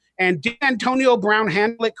stuff. And did Antonio Brown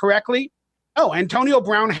handle it correctly? Oh, Antonio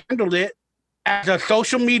Brown handled it as a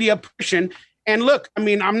social media person. And look,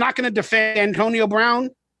 I'm not going to defend Antonio Brown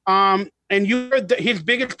And you're his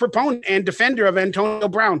biggest proponent and defender of Antonio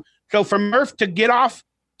Brown. So for Murph to get off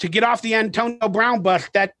the Antonio Brown bus,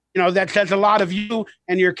 that says a lot of you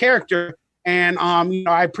and your character. And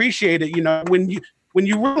I appreciate it. When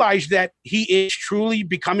you realize that he is truly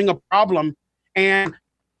becoming a problem, and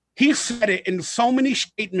he said it in so many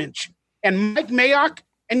statements. And Mike Mayock,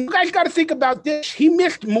 and you guys got to think about this. He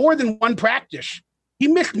missed more than one practice. He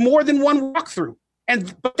missed more than one walkthrough.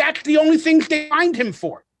 But that's the only things they fined him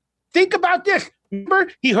for. Think about this. Remember,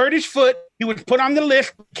 he hurt his foot. He was put on the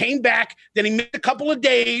list, came back. Then he missed a couple of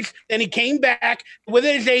days. Then he came back with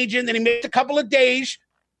his agent. Then he missed a couple of days.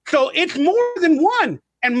 So it's more than one.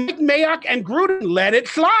 And Mike Mayock and Gruden let it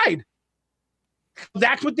slide.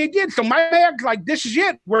 That's what they did. So Mike Mayock's like, this is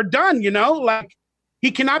it. We're done, Like,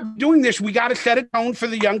 he cannot be doing this. We got to set a tone for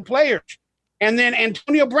the young players. And then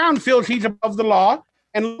Antonio Brown feels he's above the law.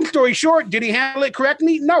 And long story short, did he handle it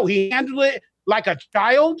correctly? No, he handled it like a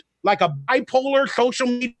child, like a bipolar social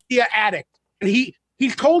media addict. And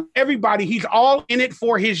he's told everybody he's all in it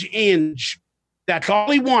for his inch. That's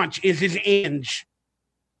all he wants is his inch.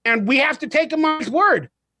 And we have to take him on his word.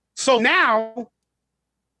 So now,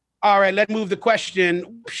 all right, let's move the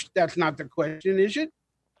question. That's not the question, is it?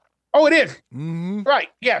 Oh, it is. Mm-hmm. Right.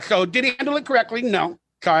 Yeah. So did he handle it correctly? No.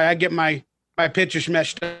 Sorry, I get my pictures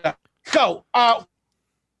messed up. So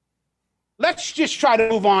let's just try to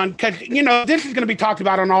move on because, this is going to be talked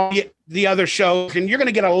about on all the other shows, and you're going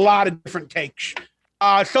to get a lot of different takes.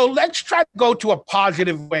 So let's try to go to a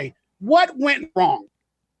positive way. What went wrong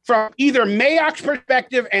from either Mayock's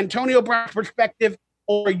perspective, Antonio Brown's perspective,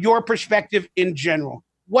 or your perspective in general?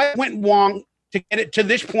 What went wrong to get it to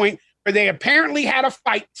this point where they apparently had a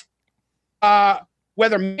fight?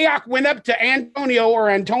 Whether Mayock went up to Antonio or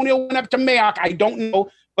Antonio went up to Mayock, I don't know.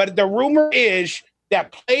 But the rumor is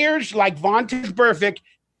that players like Vontaze Burfict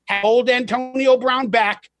held Antonio Brown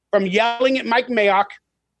back from yelling at Mike Mayock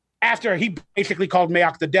after he basically called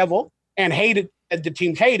Mayock the devil and hated the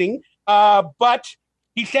team's hating. But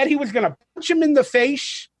he said he was going to punch him in the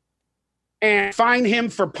face and fine him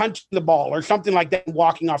for punching the ball or something like that and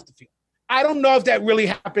walking off the field. I don't know if that really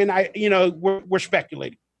happened. We're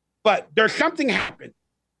speculating. But there's something happened.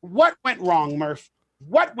 What went wrong, Murph?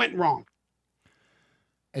 What went wrong?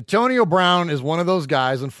 Antonio Brown is one of those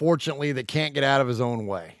guys, unfortunately, that can't get out of his own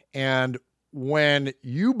way. And when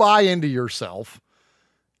you buy into yourself,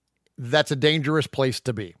 that's a dangerous place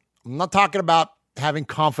to be. I'm not talking about having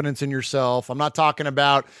confidence in yourself. I'm not talking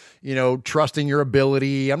about, trusting your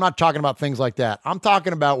ability. I'm not talking about things like that. I'm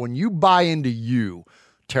talking about when you buy into you,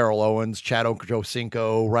 Terrell Owens, Chad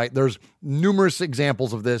Ochocinco, right? There's numerous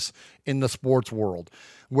examples of this in the sports world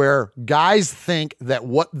where guys think that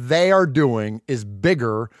what they are doing is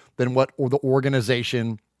bigger than what the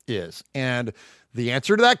organization is. And the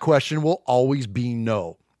answer to that question will always be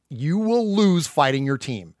no. You will lose fighting your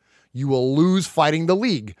team. You will lose fighting the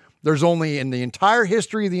league. There's only, in the entire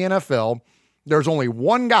history of the NFL, there's only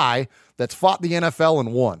one guy that's fought the NFL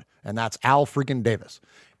and won, and that's Al freaking Davis.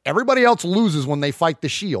 Everybody else loses when they fight the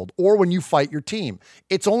shield or when you fight your team.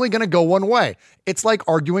 It's only going to go one way. It's like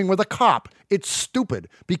arguing with a cop. It's stupid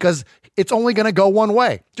because it's only going to go one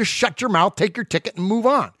way. Just shut your mouth, take your ticket, and move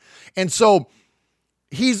on. And so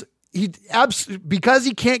because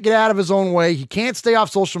he can't get out of his own way, he can't stay off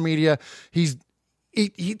social media. He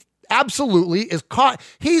absolutely is caught.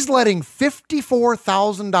 He's letting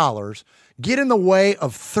 $54,000 get in the way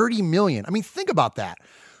of $30 million. I mean, think about that.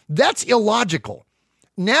 That's illogical.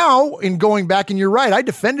 Now, in going back, and you're right, I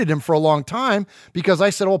defended him for a long time because I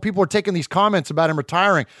said, well, people are taking these comments about him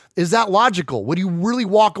retiring. Is that logical? Would you really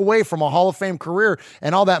walk away from a Hall of Fame career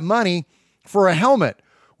and all that money for a helmet?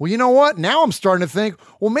 Well, you know what? Now I'm starting to think,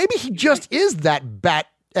 well, maybe he just is that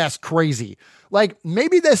bat-ass crazy. Like,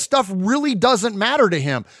 maybe this stuff really doesn't matter to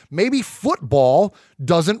him. Maybe football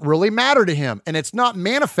doesn't really matter to him. And it's not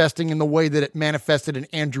manifesting in the way that it manifested in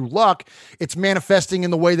Andrew Luck. It's manifesting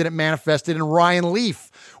in the way that it manifested in Ryan Leaf,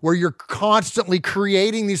 where you're constantly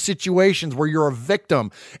creating these situations where you're a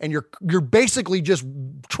victim and you're basically just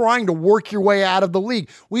trying to work your way out of the league.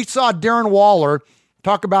 We saw Darren Waller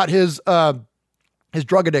talk about his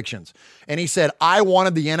drug addictions. And he said, I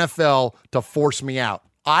wanted the NFL to force me out.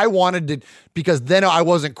 I wanted to, because then I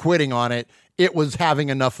wasn't quitting on it. It was having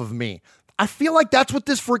enough of me. I feel like that's what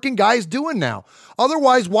this freaking guy is doing now.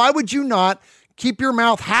 Otherwise, why would you not keep your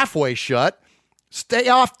mouth halfway shut, stay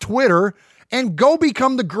off Twitter, and go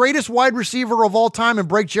become the greatest wide receiver of all time and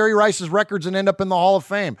break Jerry Rice's records and end up in the Hall of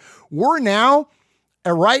Fame? We're now,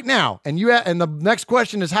 right now, and the next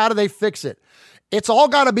question is, how do they fix it? It's all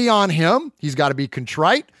got to be on him. He's got to be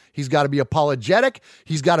contrite. He's got to be apologetic.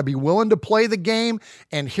 He's got to be willing to play the game.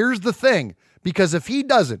 And here's the thing. Because if he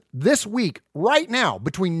doesn't, this week, right now,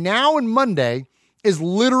 between now and Monday, is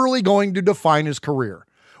literally going to define his career.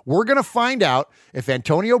 We're going to find out if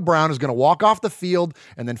Antonio Brown is going to walk off the field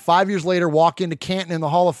and then 5 years later walk into Canton in the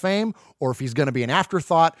Hall of Fame, or if he's going to be an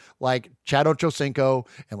afterthought like Chad Ochocinco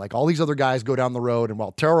and like all these other guys go down the road. And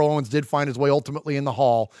while Terrell Owens did find his way ultimately in the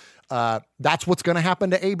Hall, that's what's going to happen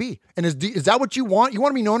to AB. And is that what you want? You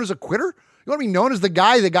want to be known as a quitter? You want to be known as the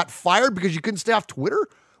guy that got fired because you couldn't stay off Twitter?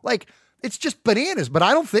 Like, it's just bananas. But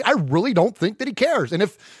I really don't think that he cares. And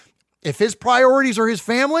if his priorities are his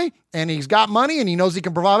family and he's got money and he knows he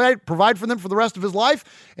can provide for them for the rest of his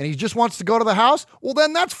life and he just wants to go to the house, well,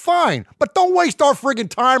 then that's fine. But don't waste our friggin'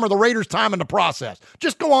 time or the Raiders' time in the process.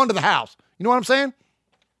 Just go on to the house. You know what I'm saying?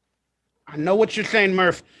 I know what you're saying,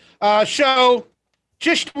 Murph. So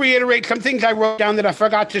just to reiterate some things I wrote down that I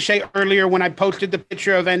forgot to say earlier when I posted the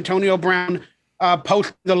picture of Antonio Brown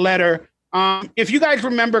post the letter. If you guys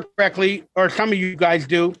remember correctly, or some of you guys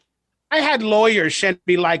do, I had lawyers send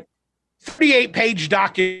me like 38-page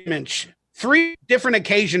documents, 3 different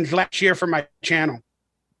occasions last year for my channel.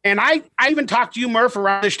 And I even talked to you, Murph,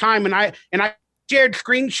 around this time, and I shared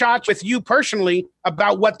screenshots with you personally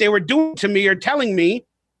about what they were doing to me or telling me.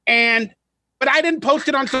 But I didn't post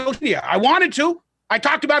it on social media. I wanted to. I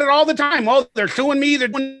talked about it all the time. Oh, they're suing me, they're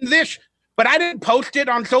doing this. But I didn't post it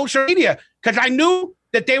on social media because I knew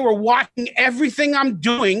that they were watching everything I'm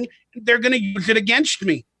doing. They're going to use it against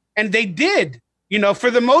me. And they did.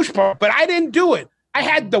 For the most part, but I didn't do it. I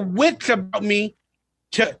had the wits about me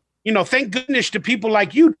to, thank goodness to people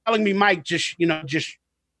like you telling me, Mike, just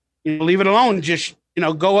leave it alone. Just,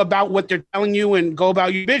 go about what they're telling you and go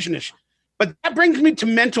about your business. But that brings me to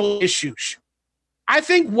mental issues. I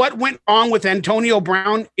think what went wrong with Antonio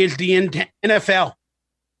Brown is the NFL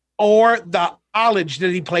or the college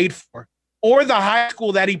that he played for or the high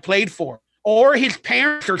school that he played for or his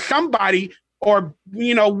parents or somebody or,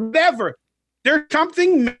 whatever. There's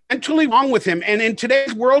something mentally wrong with him. And in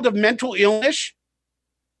today's world of mental illness,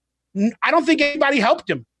 I don't think anybody helped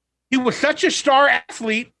him. He was such a star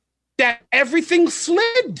athlete that everything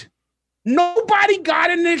slid. Nobody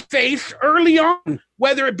got in his face early on,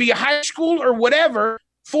 whether it be high school or whatever,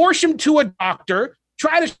 force him to a doctor,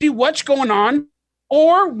 try to see what's going on,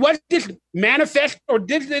 or was this manifest or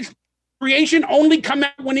did this creation only come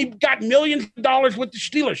out when he got millions of dollars with the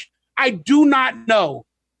Steelers? I do not know.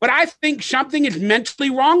 But I think something is mentally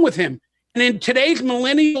wrong with him. And in today's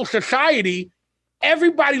millennial society,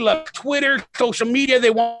 everybody loves Twitter, social media. They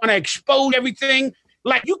want to expose everything.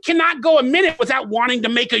 Like, you cannot go a minute without wanting to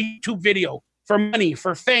make a YouTube video for money,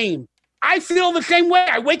 for fame. I feel the same way.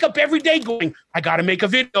 I wake up every day going, I got to make a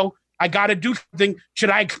video. I got to do something. Should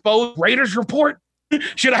I expose Raiders Report?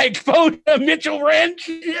 Should I expose Mitchell Wrench?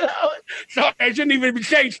 Sorry, I shouldn't even be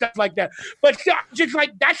saying stuff like that. But just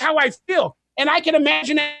like, that's how I feel. And I can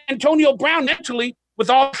imagine Antonio Brown mentally with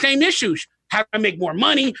all the same issues. How do I make more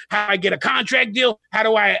money? How do I get a contract deal? How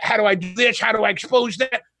do I do this? How do I expose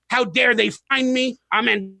that? How dare they find me? I'm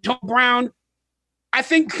Antonio Brown. I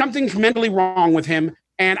think something's mentally wrong with him.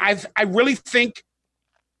 And I really think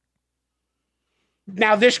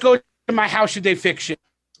now this goes to my how should they fix it?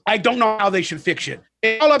 I don't know how they should fix it.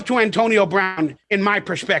 It's all up to Antonio Brown in my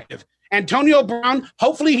perspective. Antonio Brown,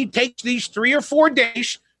 hopefully he takes these 3 or 4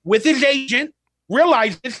 days with his agent,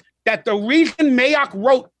 realizes that the reason Mayock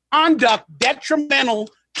wrote conduct detrimental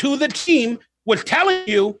to the team was telling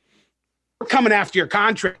you we're coming after your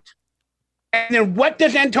contract. And then what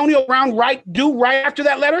does Antonio Brown do right after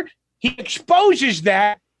that letter? He exposes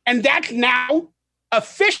that, and that's now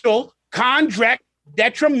official contract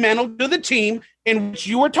detrimental to the team, in which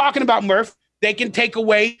you were talking about, Murph. They can take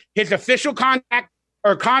away his official contract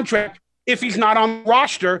if he's not on the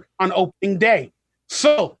roster on opening day.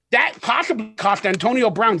 So that possibly cost Antonio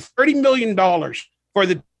Brown $30 million for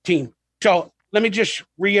the team. So let me just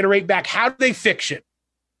reiterate back. How do they fix it?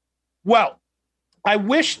 Well, I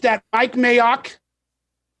wish that Mike Mayock,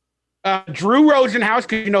 Drew Rosenhaus,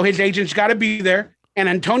 because his agent's got to be there, and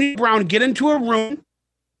Antonio Brown get into a room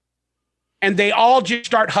and they all just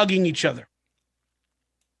start hugging each other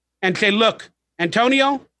and say, look,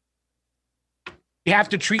 Antonio, we have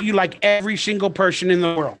to treat you like every single person in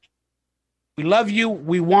the world. We love you.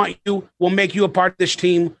 We want you. We'll make you a part of this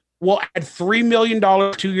team. We'll add $3 million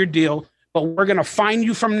to your deal, but we're going to fine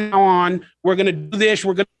you from now on. We're going to do this.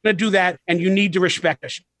 We're going to do that. And you need to respect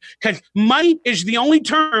us. Because money is the only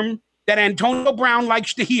term that Antonio Brown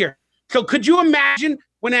likes to hear. So could you imagine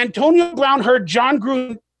when Antonio Brown heard John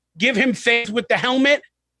Gruden give him faith with the helmet,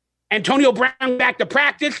 Antonio Brown back to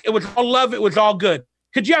practice, it was all love, it was all good.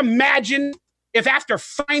 Could you imagine if after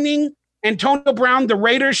fining Antonio Brown, the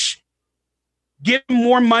Raiders give him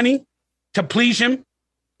more money to please him.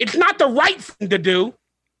 It's not the right thing to do,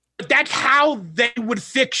 but that's how they would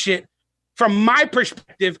fix it from my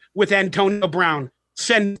perspective with Antonio Brown.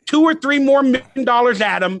 Send $2 or $3 more million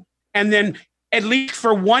at him, and then at least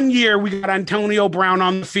for 1 year, we got Antonio Brown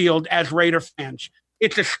on the field as Raider fans.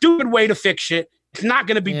 It's a stupid way to fix it. It's not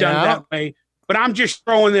going to be done that way, but I'm just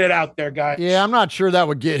throwing it out there, guys. Yeah, I'm not sure that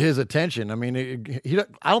would get his attention. I mean,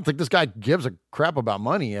 I don't think this guy gives a crap about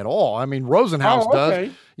money at all. I mean, Rosenhaus does.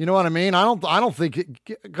 You know what I mean? I don't think,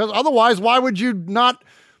 because otherwise, why would you not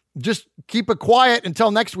just keep it quiet until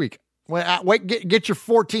next week? Wait, get your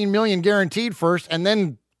 $14 million guaranteed first, and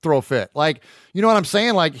then throw a fit. Like, you know what I'm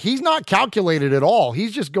saying? Like, he's not calculated at all.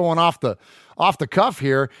 He's just going off the cuff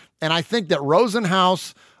here. And I think that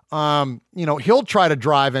Rosenhaus, he'll try to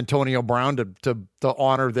drive Antonio Brown to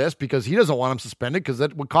honor this because he doesn't want him suspended because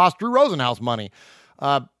that would cost Drew Rosenhaus money.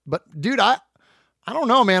 But dude, I don't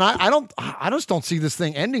know, man. I just don't see this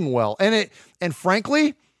thing ending well. And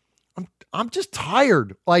frankly, I'm just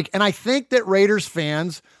tired. Like, and I think that Raiders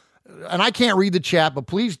fans, and I can't read the chat, but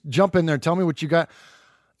please jump in there and tell me what you got.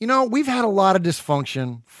 You know, we've had a lot of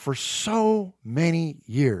dysfunction for so many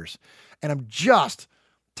years, and I'm just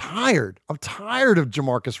tired. I'm tired of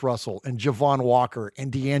Jamarcus Russell and Javon Walker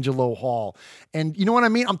and D'Angelo Hall. And you know what I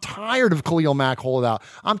mean? I'm tired of Khalil Mack holdout.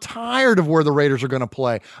 I'm tired of where the Raiders are going to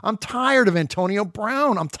play. I'm tired of Antonio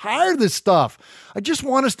Brown. I'm tired of this stuff. I just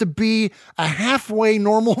want us to be a halfway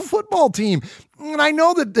normal football team. And I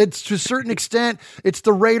know that it's to a certain extent, it's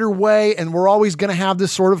the Raider way, and we're always going to have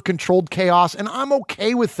this sort of controlled chaos, and I'm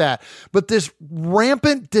okay with that. But this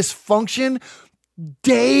rampant dysfunction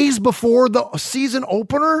days before the season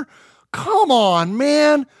opener? Come on,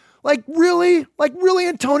 man. Like really,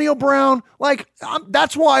 Antonio Brown?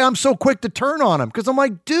 That's why I'm so quick to turn on him, because I'm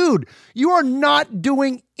like, dude, you are not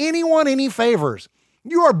doing anyone any favors.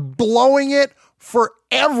 You are blowing it for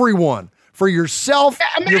everyone. For yourself.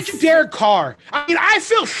 Imagine Derek Carr. I mean, I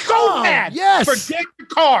feel so bad for Derek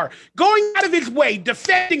Carr going out of his way,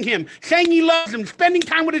 defending him, saying he loves him, spending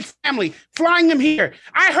time with his family, flying him here.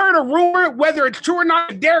 I heard a rumor, whether it's true or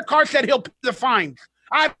not, Derek Carr said he'll pay the fines.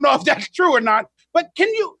 I don't know if that's true or not, but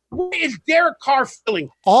what is Derek Carr feeling?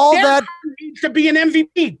 Derek Carr needs to be an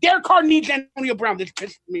MVP. Derek Carr needs Antonio Brown. This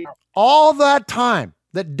pisses me off. All that time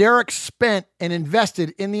that Derek spent and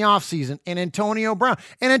invested in the offseason in Antonio Brown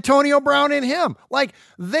and Antonio Brown in him. Like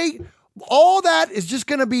all that is just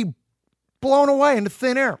going to be blown away into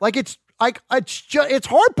thin air. It's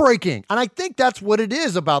heartbreaking. And I think that's what it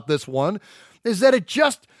is about this one, is that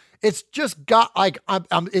it's just got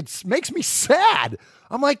it makes me sad.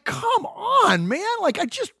 I'm like, come on, man.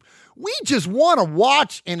 We just want to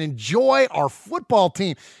watch and enjoy our football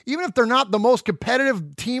team. Even if they're not the most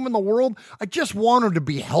competitive team in the world, I just want them to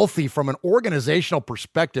be healthy from an organizational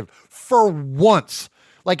perspective for once.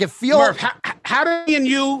 It feels... Murph, how do me and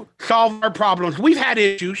you solve our problems? We've had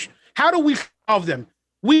issues. How do we solve them?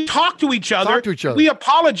 We talk to each other. We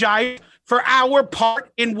apologize for our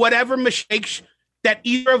part in whatever mistakes that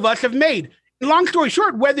either of us have made. And long story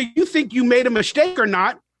short, whether you think you made a mistake or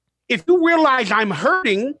not, if you realize I'm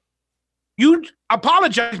hurting, you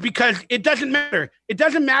apologize, because it doesn't matter. It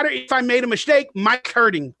doesn't matter if I made a mistake, Mike's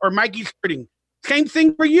hurting or Mikey's hurting. Same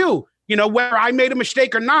thing for you. You know, whether I made a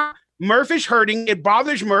mistake or not, Murph is hurting. It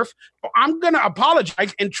bothers Murph. I'm going to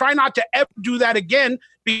apologize and try not to ever do that again,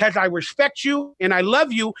 because I respect you and I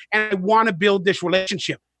love you and I want to build this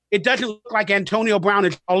relationship. It doesn't look like Antonio Brown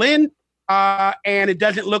is all in, and it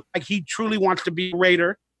doesn't look like he truly wants to be a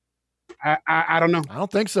Raider. I don't know. I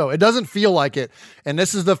don't think so. It doesn't feel like it. And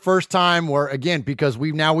this is the first time where, again, because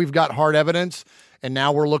we've got hard evidence and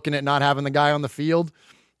now we're looking at not having the guy on the field.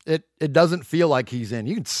 It doesn't feel like he's in.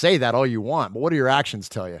 You can say that all you want, but what do your actions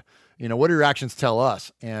tell you? You know, what do your actions tell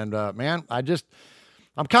us? And man,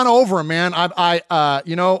 I'm kind of over him, man. I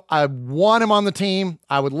want him on the team.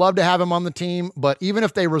 I would love to have him on the team, but even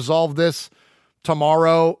if they resolve this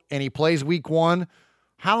tomorrow and he plays week 1,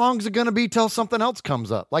 how long is it going to be till something else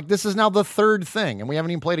comes up? This is now the third thing, and we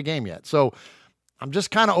haven't even played a game yet. So I'm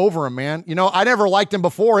just kind of over him, man. You know, I never liked him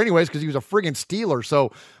before anyways, because he was a friggin' Steeler.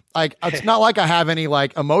 So it's not like I have any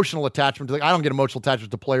emotional attachment to I don't get emotional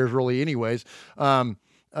attachment to players really anyways.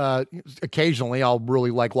 Occasionally I'll really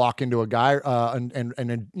lock into a guy,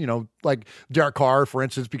 and you know, like Derek Carr, for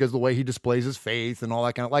instance, because of the way he displays his faith and all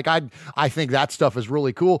that kind of I think that stuff is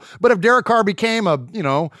really cool. But if Derek Carr became a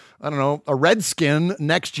Redskin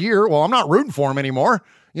next year, well, I'm not rooting for him anymore.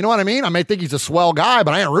 You know what I mean? I may think he's a swell guy,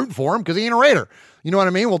 but I ain't rooting for him because he ain't a Raider. You know what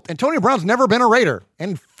I mean? Well, Antonio Brown's never been a Raider.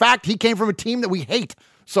 In fact, he came from a team that we hate.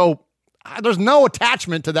 So there's no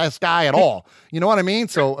attachment to this guy at all. You know what I mean?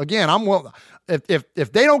 So again,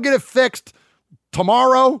 if they don't get it fixed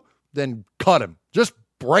tomorrow, then cut him. Just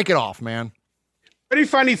break it off, man. Pretty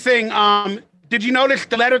funny thing. Did you notice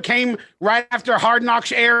the letter came right after Hard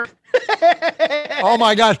Knocks aired? Oh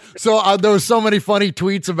my gosh. So there was so many funny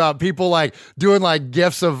tweets about people like doing like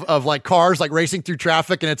gifs of like cars like racing through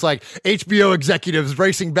traffic, and it's like HBO executives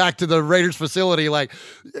racing back to the Raiders facility. Like,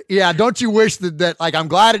 yeah, don't you wish that like, I'm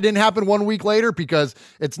glad it didn't happen 1 week later because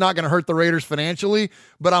it's not going to hurt the Raiders financially,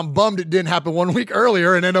 but I'm bummed it didn't happen 1 week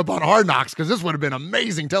earlier and end up on Hard Knocks because this would have been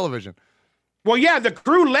amazing television. Well, yeah, the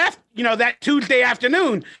crew left, that Tuesday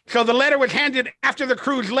afternoon. So the letter was handed after the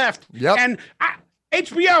crews left. Yep. And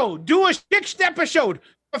HBO, do a 6th episode.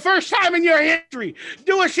 The first time in your history.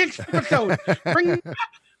 Do a 6th episode. Bring it up.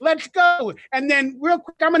 Let's go. And then real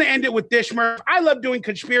quick, I'm going to end it with this, Murph. I love doing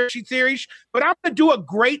conspiracy theories, but I'm going to do a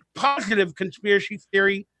great positive conspiracy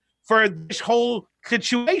theory for this whole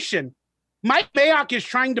situation. Mike Mayock is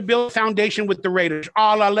trying to build a foundation with the Raiders,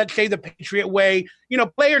 a la, let's say, the Patriot way,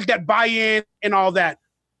 players that buy in and all that.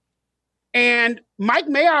 And Mike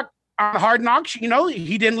Mayock on Hard Knocks,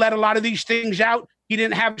 he didn't let a lot of these things out. He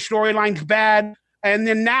didn't have storylines bad. And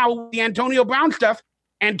then now the Antonio Brown stuff,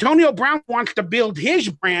 Antonio Brown wants to build his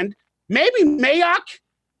brand. Maybe Mayock,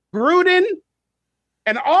 Gruden,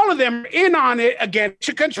 and all of them are in on it. Again, it's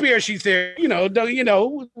a conspiracy theory.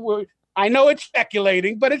 I know it's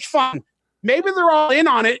speculating, but it's fun. Maybe they're all in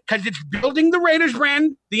on it because it's building the Raiders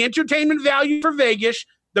brand, the entertainment value for Vegas.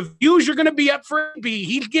 The views are going to be up for B.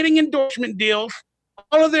 He's getting endorsement deals.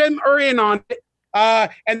 All of them are in on it.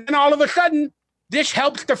 And then all of a sudden, this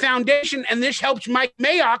helps the foundation, and this helps Mike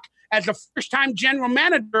Mayock as a first-time general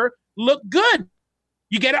manager look good.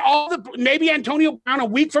 You get maybe Antonio Brown a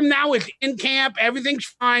week from now is in camp. Everything's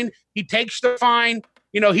fine. He takes the fine.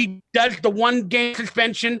 He does the 1-game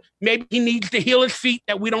suspension. Maybe he needs to heal his feet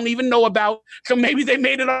that we don't even know about. So maybe they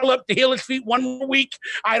made it all up to heal his feet 1 more week.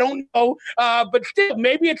 I don't know. But still,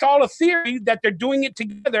 maybe it's all a theory that they're doing it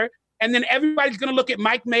together. And then everybody's going to look at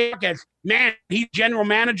Mike Mayock as, man, he's general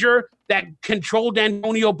manager that controlled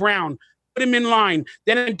Antonio Brown. Put him in line.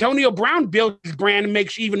 Then Antonio Brown builds his brand and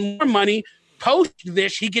makes even more money. Post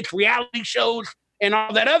this, he gets reality shows and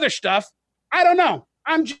all that other stuff. I don't know.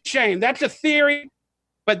 I'm just saying that's a theory.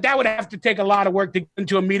 But that would have to take a lot of work to get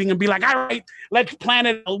into a meeting and be like, all right, let's plan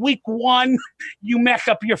it. Week 1, you mess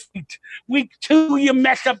up your feet. Week 2, you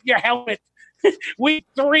mess up your helmet. Week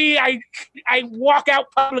 3, I walk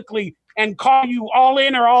out publicly and call you all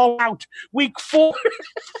in or all out. Week 4.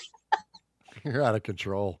 You're out of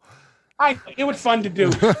control. It was fun to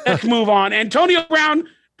do. Let's move on. Antonio Brown,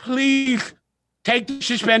 please take the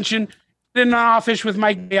suspension. Get in an office with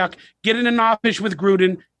Mike Mayock. Get in an office with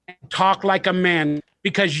Gruden and talk like a man.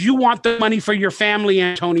 Because you want the money for your family,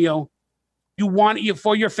 Antonio. You want it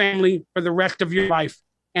for your family for the rest of your life.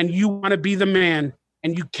 And you want to be the man.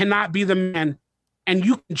 And you cannot be the man. And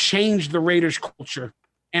you can change the Raiders culture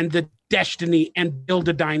and the destiny and build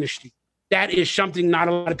a dynasty. That is something not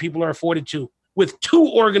a lot of people are afforded to. With 2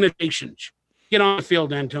 organizations. Get on the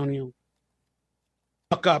field, Antonio.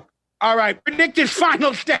 Look up. All right. Predict his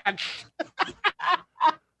final stats.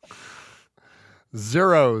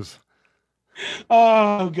 Zeros.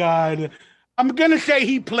 Oh, God. I'm going to say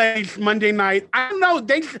he plays Monday night. I don't know.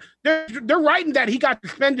 They're writing that he got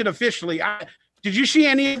suspended officially. Did you see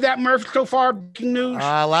any of that, Murph, so far? Breaking news?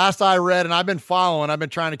 Last I read, and I've been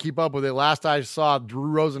trying to keep up with it. Last I saw,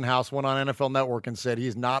 Drew Rosenhaus went on NFL Network and said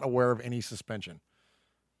he's not aware of any suspension.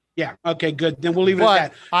 Yeah. Okay, good. Then we'll leave it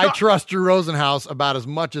at that. I trust Drew Rosenhaus about as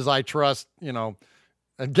much as I trust, I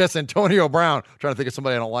guess Antonio Brown. I'm trying to think of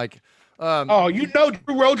somebody I don't like.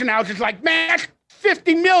 Drew Rosenhaus is like, man, that's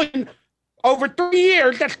 $50 million over 3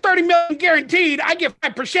 years. That's $30 million guaranteed. I get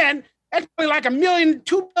 5%. That's probably like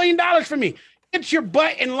 $2 million for me. Get your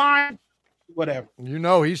butt in line. Whatever.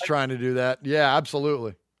 He's trying to do that. Yeah,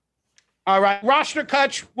 absolutely. All right. Roster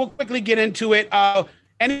cuts. We'll quickly get into it.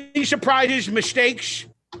 Any surprises, mistakes?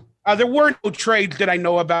 There were no trades that I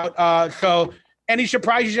know about. So any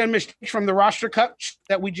surprises and mistakes from the roster cuts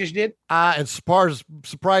that we just did? As far as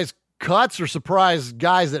surprise cuts or surprise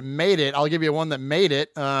guys that made it, I'll give you one that made it.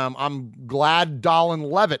 I'm glad Dallin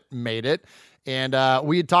Levitt made it. And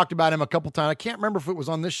we had talked about him a couple times. I can't remember if it was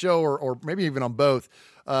on this show or maybe even on both.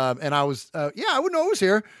 And I was, I would know it was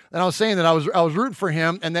here. And I was saying that I was rooting for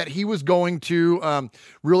him and that he was going to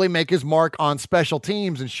really make his mark on special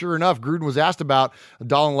teams. And sure enough, Gruden was asked about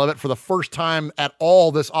Dallin Levitt for the first time at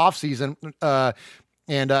all this offseason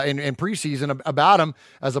and in preseason about him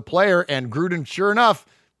as a player. And Gruden, sure enough,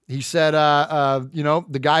 he said,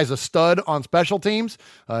 the guy's a stud on special teams.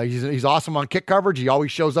 He's awesome on kick coverage. He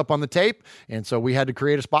always shows up on the tape. And so we had to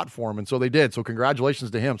create a spot for him. And so they did. So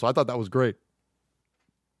congratulations to him. So I thought that was great.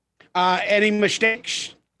 Any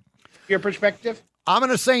mistakes? your perspective? I'm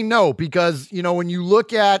going to say no, because, when you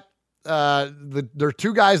look at there are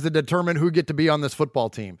two guys that determine who get to be on this football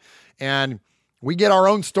team. And we get our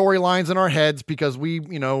own storylines in our heads because we,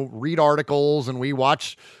 read articles and we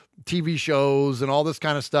watch TV shows and all this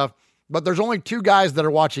kind of stuff. But there's only two guys that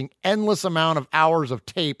are watching endless amount of hours of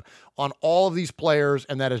tape on all of these players,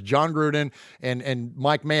 and that is Jon Gruden and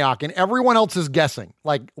Mike Mayock, and everyone else is guessing.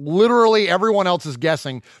 Like, literally everyone else is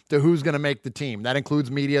guessing to who's going to make the team. That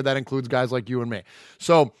includes media. That includes guys like you and me.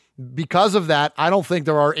 So because of that, I don't think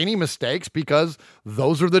there are any mistakes, because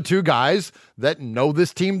those are the two guys that know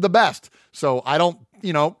this team the best. So I don't,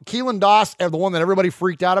 Keelan Doss, the one that everybody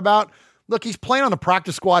freaked out about. Look, he's playing on the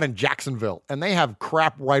practice squad in Jacksonville, and they have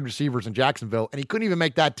crap wide receivers in Jacksonville, and he couldn't even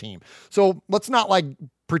make that team. So let's not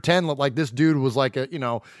pretend like this dude was like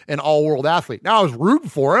an all-world athlete. Now, I was rooting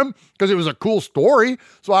for him because it was a cool story,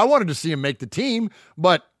 so I wanted to see him make the team,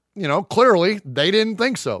 but clearly they didn't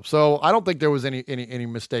think so. So I don't think there was any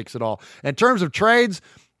mistakes at all. In terms of trades,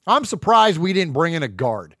 I'm surprised we didn't bring in a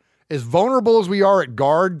guard. As vulnerable as we are at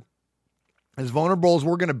guard, as vulnerable as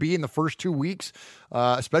we're going to be in the first 2 weeks,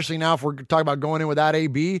 especially now if we're talking about going in without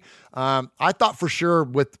AB, I thought for sure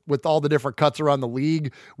with all the different cuts around the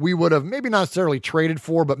league, we would have maybe not necessarily traded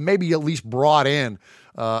for, but maybe at least brought in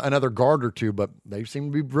another guard or two. But they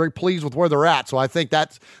seem to be very pleased with where they're at. So I think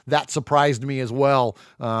that surprised me as well,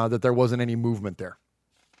 that there wasn't any movement there.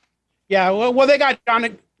 Yeah, well,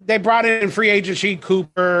 they brought in free agency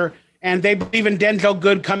Cooper, and they believe in Denzel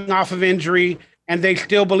Good coming off of injury. And they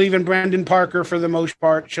still believe in Brandon Parker for the most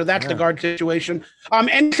part. So that's the guard situation.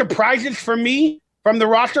 Any surprises for me from the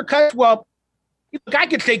roster cuts? Well, look, I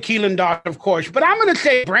could say Keelan Doss, of course, but I'm going to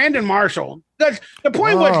say Brandon Marshall. Because the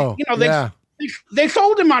point was, they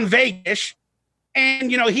sold him on Vegas.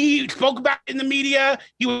 And, he spoke about it in the media.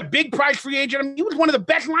 He was a big price free agent. I mean, he was one of the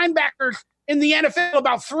best linebackers in the NFL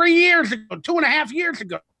about 3 years ago, 2.5 years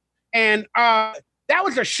ago. And that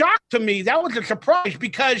was a shock to me. That was a surprise,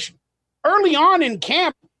 because early on in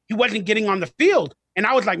camp, he wasn't getting on the field. And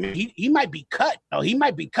I was like, man, he might be cut. No, he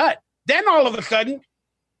might be cut. Then all of a sudden,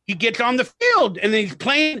 he gets on the field, and then he's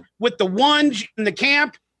playing with the ones in the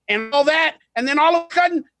camp and all that. And then all of a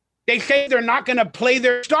sudden, they say they're not going to play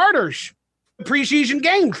their starters in preseason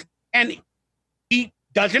games. And he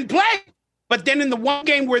doesn't play. But then in the one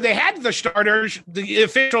game where they had the starters, the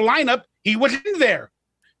official lineup, he was in there.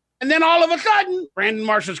 And then all of a sudden, Brandon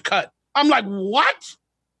Marshall's cut. I'm like, what?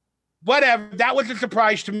 Whatever. That was a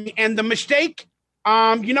surprise to me. And the mistake,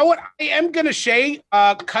 you know what? I am going to say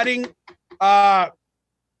cutting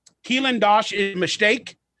Keelan Doss is a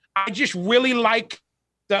mistake. I just really like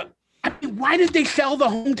why did they sell the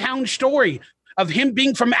hometown story of him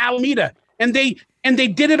being from Alameda? And they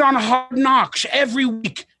did it on Hard Knocks every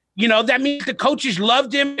week. That means the coaches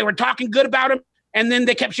loved him. They were talking good about him. And then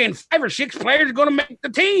they kept saying 5 or 6 players are going to make the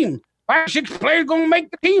team. 5 or 6 players are going to make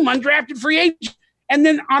the team, undrafted free agents. And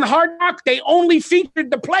then on Hard Knocks, they only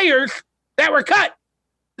featured the players that were cut.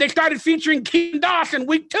 They started featuring Keelan Doss in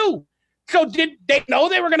week 2. So did they know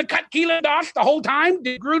they were going to cut Keelan Doss the whole time?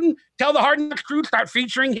 Did Gruden tell the Hard Knocks crew to start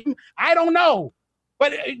featuring him? I don't know.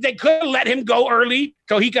 But they could have let him go early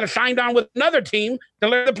so he could have signed on with another team to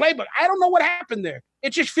learn the playbook. I don't know what happened there.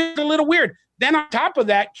 It just feels a little weird. Then on top of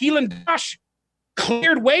that, Keelan Doss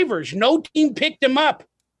cleared waivers. No team picked him up.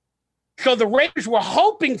 So the Raiders were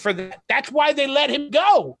hoping for that. That's why they let him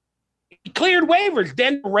go. He cleared waivers.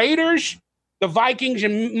 Then the Raiders, the Vikings,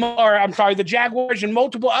 the Jaguars and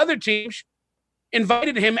multiple other teams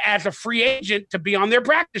invited him as a free agent to be on their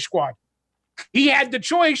practice squad. He had the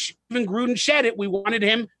choice. Even Gruden said it. We wanted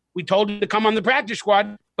him. We told him to come on the practice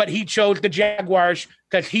squad, but he chose the Jaguars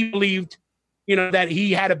because he believed, that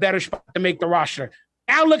he had a better spot to make the roster.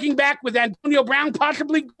 Now looking back with Antonio Brown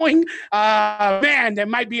possibly going, man, there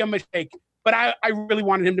might be a mistake. But I really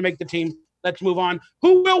wanted him to make the team. Let's move on.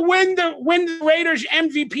 Who will win the Raiders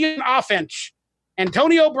MVP in offense?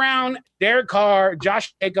 Antonio Brown, Derek Carr,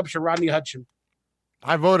 Josh Jacobs, or Rodney Hudson?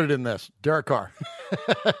 I voted in this. Derek Carr.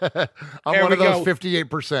 I'm one of those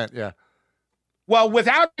 58%. Yeah. Well,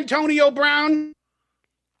 without Antonio Brown,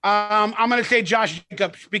 I'm going to say Josh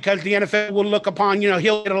Jacobs, because the NFL will look upon,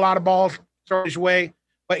 he'll get a lot of balls thrown his way.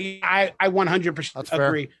 But I 100%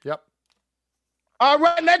 agree. Yep. All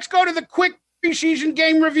right, let's go to the quick preseason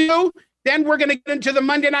game review. Then we're going to get into the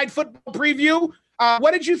Monday Night Football preview.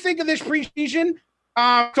 What did you think of this preseason?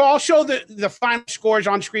 So I'll show the final scores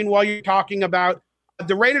on screen while you're talking about.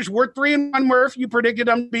 The Raiders were 3-1, Murph. You predicted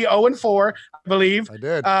them to be 0-4, I believe. I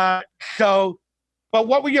did. But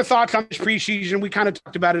what were your thoughts on this preseason? We kind of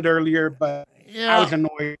talked about it earlier, but Yeah, I was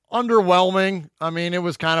annoyed. Underwhelming. I mean, it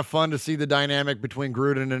was kind of fun to see the dynamic between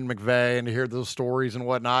Gruden and McVay and to hear those stories and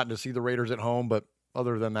whatnot and to see the Raiders at home. But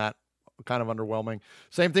other than that, kind of underwhelming.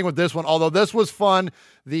 Same thing with this one. Although this was fun,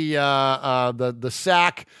 the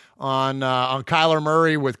sack on Kyler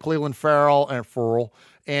Murray with Cleveland Farrell and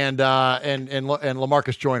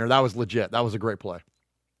LaMarcus Joyner. That was legit. That was a great play.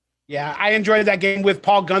 Yeah, I enjoyed that game with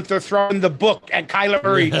Paul Gunther throwing the book at Kyler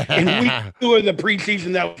Murray in week 2 of the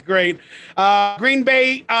preseason. That was great. Green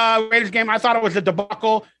Bay Raiders game, I thought it was a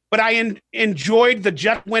debacle, but I enjoyed the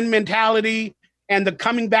just win mentality and the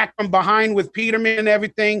coming back from behind with Peterman and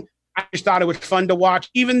everything. I just thought it was fun to watch,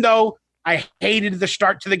 even though I hated the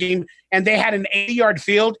start to the game. And they had an 80-yard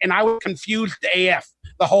field, and I was confused AF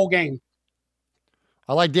the whole game.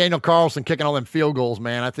 I like Daniel Carlson kicking all them field goals,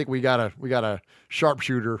 man. I think we got a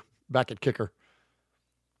sharpshooter back at kicker.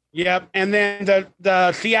 Yep. And then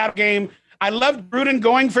the Seattle game, I loved Gruden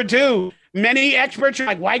going for 2. Many experts are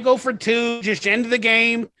like, why go for 2? Just end the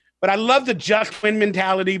game. But I love the just win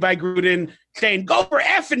mentality by Gruden saying, go for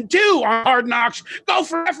effing 2 on Hard Knocks. Go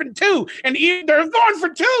for effing 2. And they're going for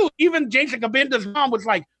 2. Even Jason Cabinda's mom was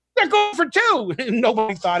like, they're going for 2. And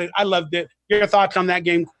nobody thought it. I loved it. Your thoughts on that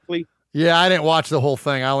game quickly? Yeah, I didn't watch the whole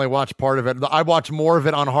thing. I only watched part of it. I watched more of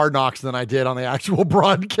it on Hard Knocks than I did on the actual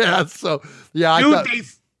broadcast. So, yeah. Dude,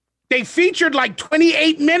 they featured like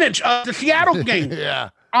 28 minutes of the Seattle game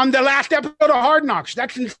on the last episode of Hard Knocks.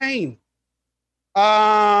 That's insane.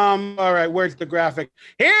 All right, where's the graphic?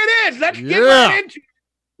 Here it is. Let's get right into it.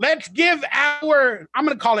 Let's give our, I'm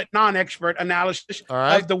going to call it non-expert analysis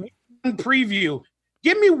of the week 1 preview.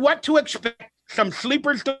 Give me what to expect, some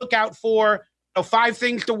sleepers to look out for, 5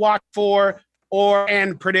 things to watch for,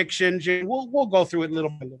 and predictions. And we'll go through it little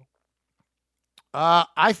by little.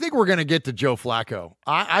 I think we're going to get to Joe Flacco.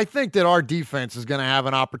 I think that our defense is going to have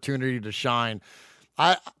an opportunity to shine.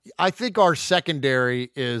 I think our secondary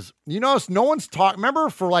is, no one's talking. Remember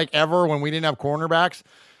for like ever when we didn't have cornerbacks,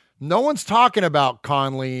 no one's talking about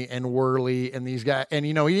Conley and Worley and these guys. And,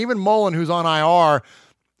 even Mullen, who's on IR,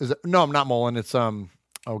 no, not Mullen. It's, oh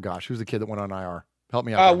gosh, who's the kid that went on IR? Help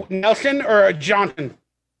me out. Nelson or Johnson?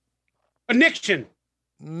 Nixon.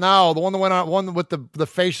 No, the one that went on, one with the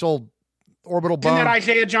facial orbital bone. Isn't that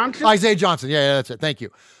Isaiah Johnson? Isaiah Johnson. Yeah, that's it. Thank you.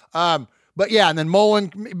 But yeah, and then Mullen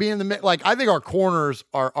being the, like, I think our corners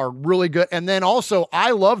are really good. And then also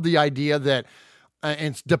I love the idea that,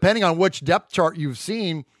 and depending on which depth chart you've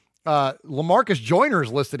seen, LaMarcus Joyner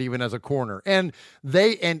is listed even as a corner, and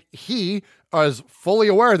he is fully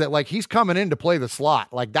aware that like he's coming in to play the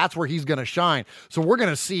slot. Like that's where he's going to shine. So we're going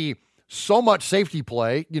to see so much safety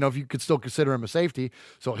play, if you could still consider him a safety.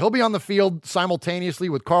 So he'll be on the field simultaneously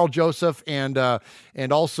with Carl Joseph and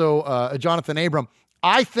also Jonathan Abram.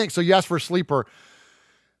 I think so. Yes, for sleeper.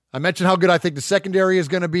 I mentioned how good I think the secondary is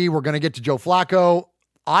going to be. We're going to get to Joe Flacco.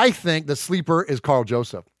 I think the sleeper is Carl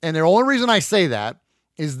Joseph. And the only reason I say that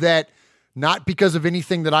is that not because of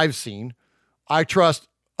anything that I've seen. I trust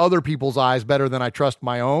other people's eyes better than I trust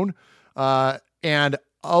my own. And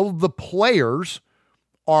of the players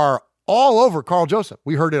are all over Carl Joseph.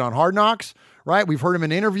 We heard it on Hard Knocks, right? We've heard him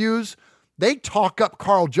in interviews. They talk up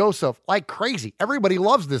Carl Joseph like crazy. Everybody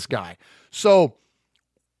loves this guy. So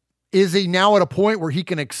is he now at a point where he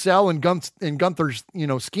can excel in Gunther's,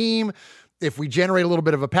 scheme? If we generate a little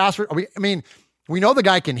bit of a pass, we know the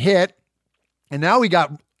guy can hit, and now we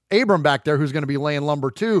got Abram back there who's going to be laying lumber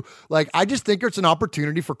too. Like, I just think it's an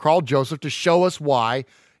opportunity for Carl Joseph to show us why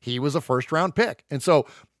he was a first-round pick. And so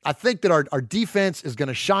I think that our defense is going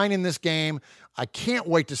to shine in this game. I can't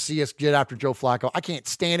wait to see us get after Joe Flacco. I can't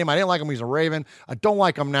stand him. I didn't like him when he's a Raven. I don't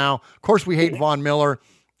like him now. Of course, we hate Von Miller.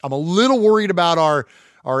 I'm a little worried about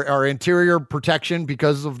our interior protection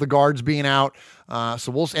because of the guards being out.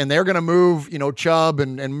 And they're going to move, Chubb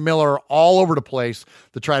and Miller all over the place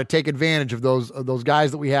to try to take advantage of those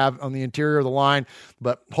guys that we have on the interior of the line.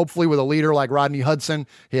 But hopefully with a leader like Rodney Hudson,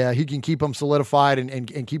 he can keep them solidified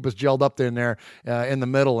and keep us gelled up in there in the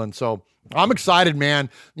middle. And so I'm excited, man.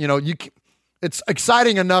 It's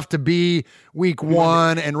exciting enough to be week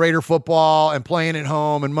 1 and Raider football and playing at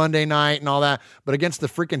home and Monday night and all that. But against the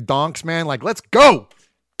freaking Donks, man, like, let's go.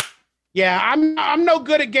 Yeah, I'm no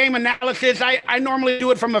good at game analysis. I normally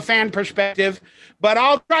do it from a fan perspective, but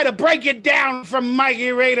I'll try to break it down from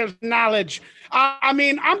Mikey Raiders knowledge.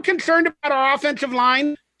 I'm concerned about our offensive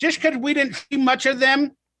line just because we didn't see much of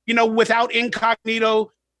them, without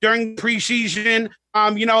Incognito during preseason.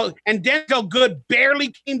 And Denzel Good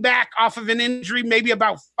barely came back off of an injury maybe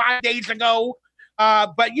about 5 days ago.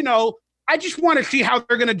 But I just want to see how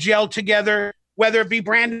they're going to gel together, whether it be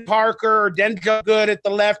Brandon Parker or Denzel Good at the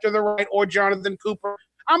left or the right or Jonathan Cooper.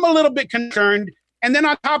 I'm a little bit concerned. And then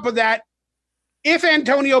on top of that, if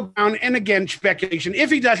Antonio Brown, and again, speculation, if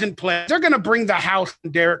he doesn't play, they're going to bring the house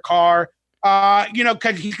on Derek Carr,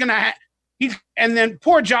 because he's going to and then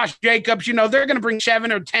poor Josh Jacobs, they're going to bring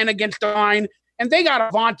 7 or 10 against the line, and they got a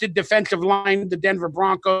vaunted defensive line, the Denver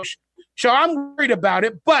Broncos. So I'm worried about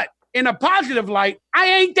it, but in a positive light, I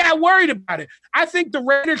ain't that worried about it. I think the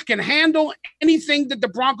Raiders can handle anything that the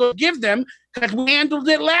Broncos give them because we handled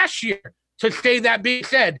it last year, to say that being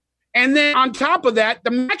said. And then on top of that, the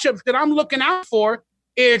matchups that I'm looking out for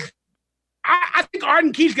is I think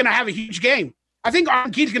Arden Key's going to have a huge game. I think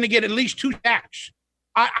Arden Key's going to get at least 2 sacks.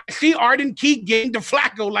 I see Arden Key getting to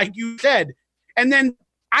Flacco, like you said. And then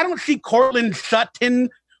I don't see Cortland Sutton.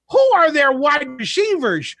 Who are their wide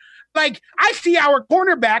receivers? Like, I see our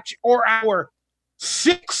cornerbacks or our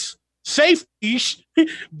 6 safeties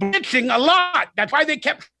blitzing a lot. That's why they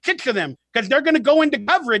kept 6 of them, because they're going to go into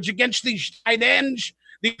coverage against these tight ends,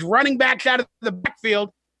 these running backs out of the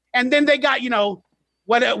backfield. And then they got,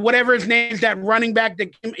 whatever his name is, that running back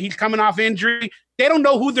that he's coming off injury. They don't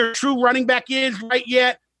know who their true running back is right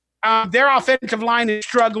yet. Their offensive line is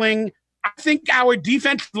struggling. I think our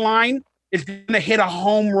defensive line is going to hit a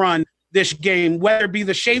home run this game, whether it be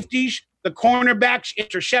the safeties, the cornerbacks,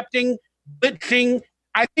 intercepting, blitzing.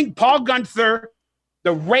 I think Paul Guenther,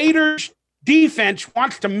 the Raiders defense,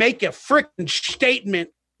 wants to make a freaking statement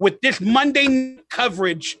with this Monday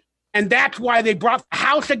coverage, and that's why they brought the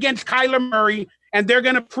house against Kyler Murray, and they're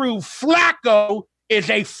going to prove Flacco is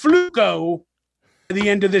a fluco at the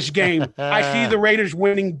end of this game. I see the Raiders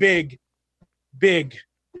winning big. Big.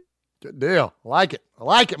 Good deal. I like it. I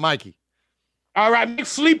like it, Mikey. All right, big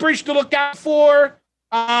sleepers to look out for.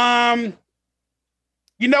 You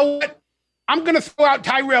know what? I'm going to throw out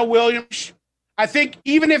Tyrell Williams. I think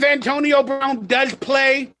even if Antonio Brown does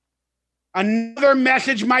play, another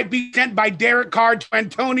message might be sent by Derek Carr to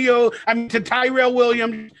Tyrell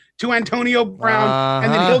Williams, to Antonio Brown,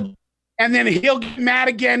 and then he'll get mad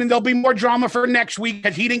again, and there'll be more drama for next week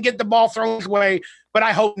because he didn't get the ball thrown his way. But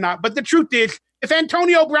I hope not. But the truth is, if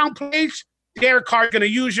Antonio Brown plays, Derek Carr is going to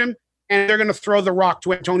use him, and they're going to throw the rock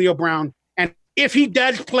to Antonio Brown. And if he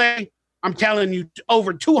does play, I'm telling you,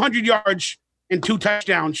 over 200 yards and 2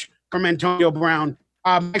 touchdowns from Antonio Brown.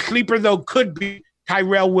 My sleeper, though, could be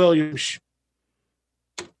Tyrell Williams.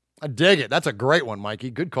 I dig it. That's a great one,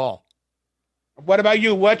 Mikey. Good call. What about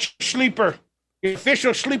you? What's your sleeper? Your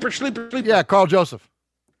official sleeper? Yeah, Carl Joseph.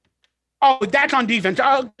 Oh, that's on defense.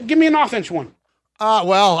 Give me an offense one.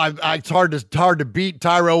 It's hard to beat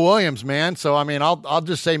Tyrell Williams, man. So, I mean, I'll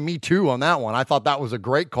just say me too on that one. I thought that was a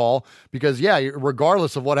great call because, yeah,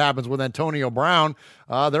 regardless of what happens with Antonio Brown,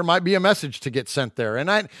 there might be a message to get sent there.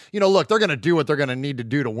 And look, they're going to do what they're going to need to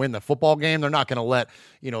do to win the football game. They're not going to let,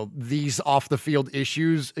 these off the field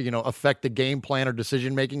issues, affect the game plan or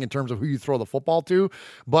decision making in terms of who you throw the football to.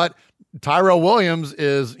 But Tyrell Williams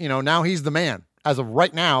is, now he's the man. As of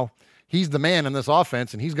right now, he's the man in this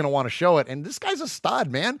offense, and he's going to want to show it. And this guy's a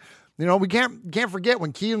stud, man. We can't forget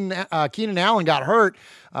when Keenan Allen got hurt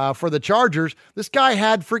for the Chargers. This guy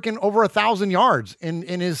had freaking over 1,000 yards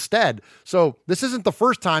in his stead. So this isn't the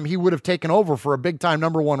first time he would have taken over for a big time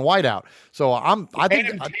number 1 wideout. So I think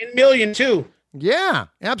 $10 million too. Yeah,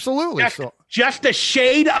 absolutely. Just a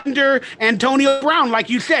shade under Antonio Brown, like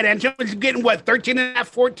you said. Antonio's getting 13 and a half,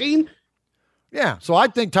 14. Yeah. So I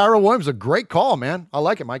think Tyrell Williams is a great call, man. I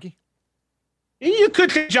like it, Mikey. You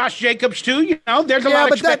could say Josh Jacobs too. There's a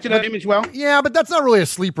lot expected of him as well. Yeah, but that's not really a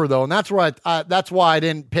sleeper though, and that's why I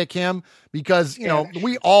didn't pick him because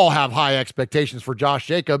we all have high expectations for Josh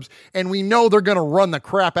Jacobs, and we know they're going to run the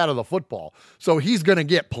crap out of the football, so he's going to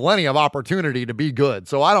get plenty of opportunity to be good.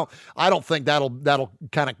 So I don't think that'll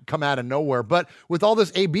kind of come out of nowhere. But with all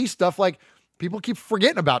this AB stuff, like, people keep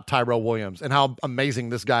forgetting about Tyrell Williams and how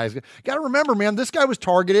amazing this guy is. Got to remember, man, this guy was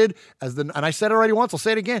targeted and I said it already once, I'll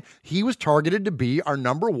say it again. He was targeted to be our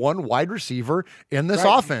number 1 wide receiver in this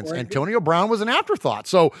offense. Antonio Brown was an afterthought.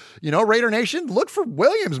 So, Raider Nation, look for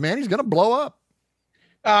Williams, man. He's going to blow up.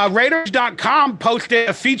 Raiders.com posted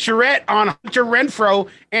a featurette on Hunter Renfrow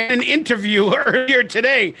and an interview earlier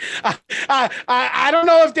today. I don't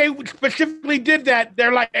know if they specifically did that.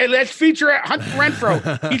 They're like, hey, let's feature Hunter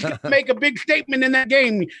Renfrow. He's going to make a big statement in that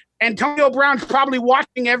game. Antonio Brown's probably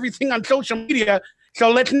watching everything on social media.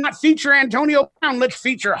 So let's not feature Antonio Brown. Let's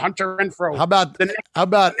feature Hunter Renfrow. How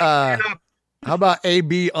about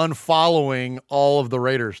AB unfollowing all of the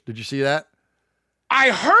Raiders? Did you see that? I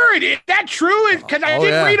heard it. That true? Because I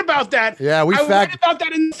did read about that. Yeah, I read about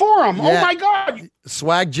that in the forum. Yeah. Oh my God.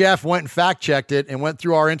 Swag Jeff went and fact checked it and went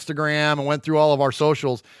through our Instagram and went through all of our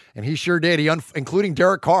socials, and he sure did. Including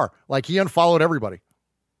Derek Carr. Like, he unfollowed everybody.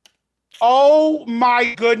 Oh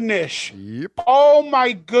my goodness. Yep. Oh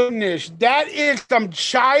my goodness. That is some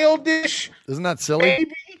childish. Isn't that silly?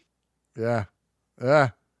 Baby. Yeah. Yeah.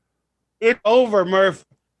 It's over, Murph.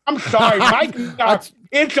 I'm sorry, Mike.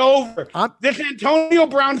 It's over. This Antonio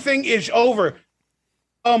Brown thing is over.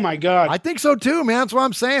 Oh my God. I think so too, man. That's what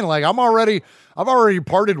I'm saying. Like I've already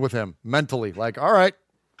parted with him mentally. Like, all right,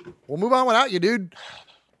 we'll move on without you, dude.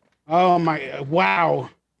 Oh my,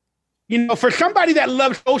 wow. You know, for somebody that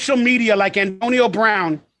loves social media like Antonio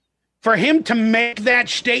Brown, for him to make that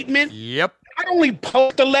statement, yep, not only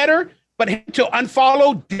post the letter, but him to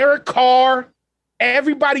unfollow Derek Carr,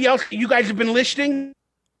 everybody else you guys have been listing.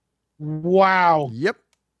 Wow. Yep.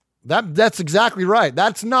 That's exactly right.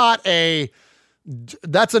 That's not a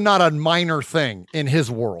minor thing in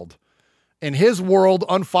his world. In his world,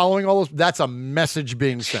 unfollowing all those, that's a message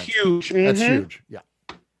being sent. Huge. That's huge. Yeah.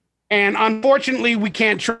 And unfortunately, we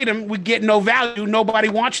can't trade him. We get no value. Nobody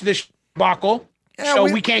wants this debacle. Yeah, so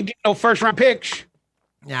we can't get no first round picks.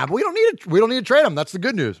 Yeah, but we don't need to trade him. That's the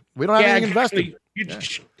good news. We don't have anything invested. You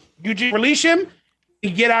just release him,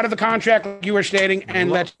 you get out of the contract like you were stating, and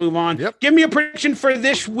let's move on. Yep. Give me a prediction for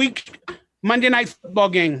this week's Monday Night Football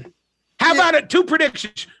game. How about it? 2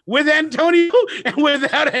 predictions with Antonio and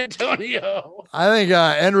without Antonio. I think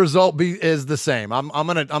end result is the same. I'm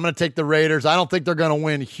gonna take the Raiders. I don't think they're gonna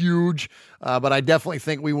win huge, but I definitely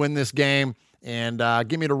think we win this game. And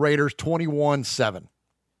give me the Raiders 21-7.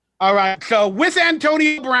 All right. So with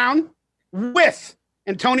Antonio Brown, because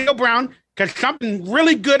something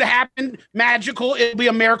really good happened, magical. It'll be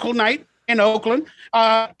a miracle night in Oakland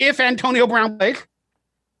if Antonio Brown plays.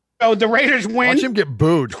 So the Raiders win. Watch him get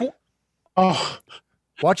booed.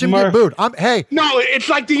 Watch him Murph. get booed. No, it's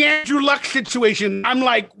like the Andrew Luck situation. I'm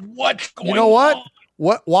like, what's going on? You know what?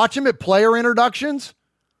 Watch him at player introductions.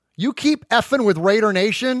 You keep effing with Raider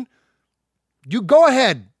Nation. You go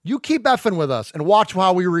ahead. You keep effing with us and watch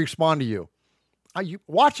how we respond to you. You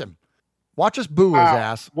watch him. Watch us boo his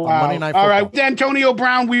ass on Monday Night Football. All right, with Antonio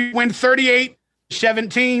Brown, we win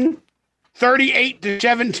 38-17.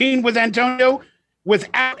 38-17 with Antonio.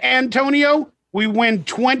 Without Antonio, we win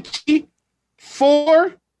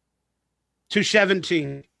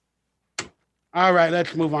 24-17. All right,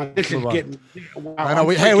 let's move on. This is getting. Wow, I know.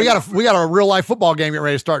 We got a real life football game getting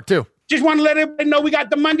ready to start too. Just want to let everybody know we got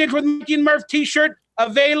the Mondays with Mikey and Murph T-shirt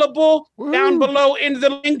available down below in the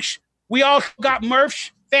links. We also got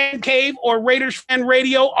Murph's Fan Cave or Raiders Fan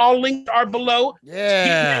Radio. All links are below.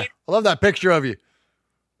 Yeah, I love that picture of you.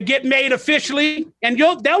 Get made officially, and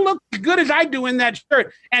they'll look as good as I do in that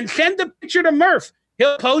shirt. And send the picture to Murph.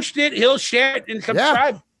 He'll post it, he'll share it, and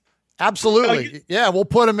subscribe. Yeah, absolutely. We'll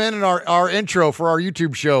put them in our intro for our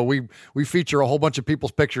YouTube show. We feature a whole bunch of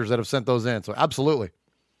people's pictures that have sent those in. So absolutely.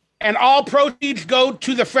 And all proceeds go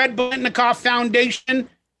to the Fred Biletnikoff Foundation.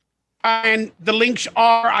 And the links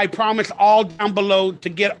are, I promise, all down below to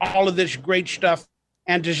get all of this great stuff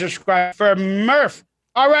and to subscribe for Murph.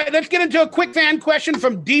 All right, let's get into a quick fan question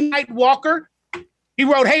from D. Knight Walker. He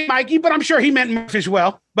wrote, "Hey, Mikey," but I'm sure he meant Murph as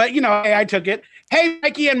well. But, hey, I took it. "Hey,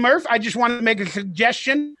 Mikey and Murph, I just wanted to make a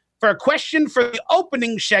suggestion for a question for the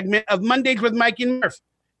opening segment of Mondays with Mikey and Murph.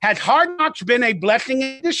 Has Hard Knocks been a blessing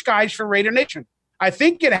in disguise for Raider Nation? I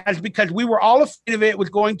think it has because we were all afraid of it was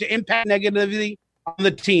going to impact negatively on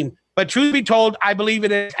the team. But truth be told, I believe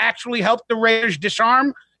it has actually helped the Raiders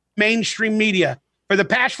disarm mainstream media. For the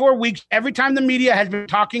past 4 weeks, every time the media has been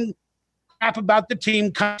talking crap about the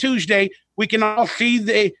team, come Tuesday, we can all see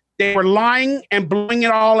they were lying and blowing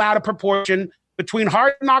it all out of proportion. Between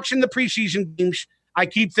Hard Knocks and the preseason games, I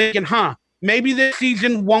keep thinking, maybe this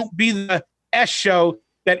season won't be the S show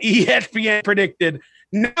that ESPN predicted.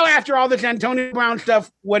 Now, after all this Antonio Brown stuff,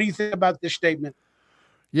 what do you think about this statement?"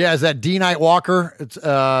 Yeah, is that D. Knight Walker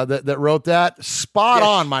that wrote that? Spot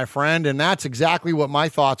on, my friend. And that's exactly what my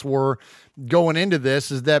thoughts were going into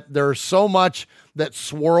this, is that there's so much that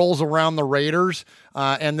swirls around the Raiders,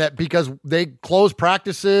 and that because they close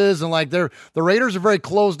practices and the Raiders are very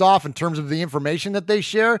closed off in terms of the information that they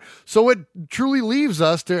share. So it truly leaves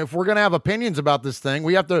us to, if we're going to have opinions about this thing,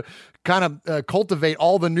 we have to kind of cultivate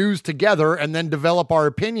all the news together and then develop our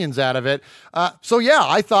opinions out of it. So yeah,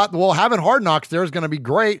 I thought, well, having Hard Knocks there is going to be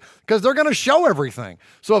great because they're going to show everything.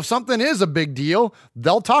 So if something is a big deal,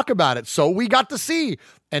 they'll talk about it. So we got to see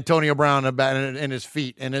Antonio Brown and his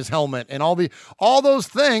feet and his helmet and all those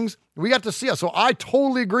things. We got to see it. So I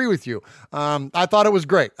totally agree with you. I thought it was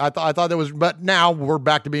great. I thought that was, but now we're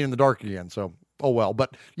back to being in the dark again. So, oh well,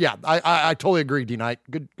 but yeah, I totally agree, D. Knight.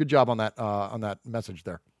 Good job on that message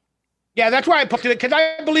there. Yeah, that's why I posted it, because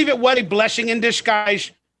I believe it was a blessing in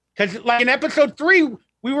disguise. Because in episode 3,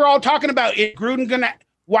 we were all talking about, is Gruden going to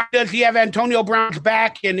Why does he have Antonio Brown's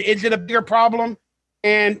back? And is it a bigger problem?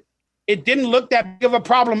 And it didn't look that big of a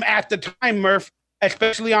problem at the time, Murph,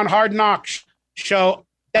 especially on Hard Knocks. So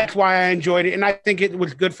that's why I enjoyed it. And I think it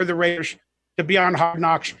was good for the Raiders to be on Hard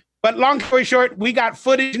Knocks. But long story short, we got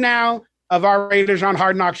footage now of our Raiders on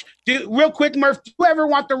Hard Knocks. Real quick, Murph, do you ever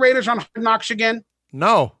want the Raiders on Hard Knocks again?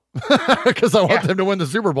 No, because I want them to win the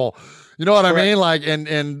Super Bowl. You know what I mean? Like,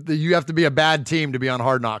 and you have to be a bad team to be on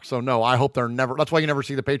Hard Knocks. So no, I hope they're never. That's why you never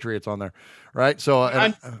see the Patriots on there, right?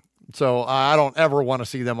 So, so I don't ever want to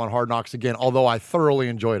see them on Hard Knocks again. Although I thoroughly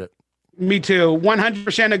enjoyed it. Me too,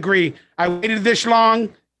 100% agree. I waited this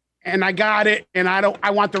long, and I got it, and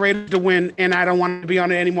I want the Raiders to win, and I don't want to be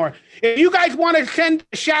on it anymore. If you guys want to send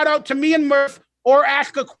a shout out to me and Murph or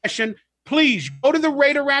ask a question, please go to the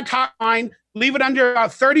Raider Rant hotline. Leave it under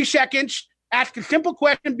about 30 seconds. Ask a simple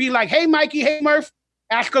question. Be like, hey, Mikey, hey, Murph.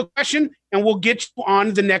 Ask a question, and we'll get you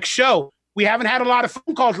on the next show. We haven't had a lot of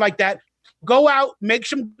phone calls like that. Go out, make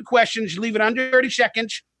some questions, leave it under 30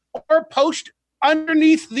 seconds, or post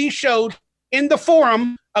underneath these shows in the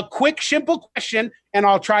forum a quick, simple question, and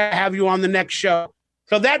I'll try to have you on the next show.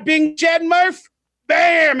 So that being said, Murph,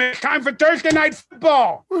 bam, it's time for Thursday Night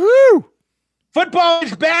Football. Woohoo! Football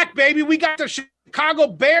is back, baby. We got the Chicago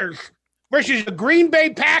Bears versus the Green Bay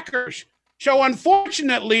Packers. So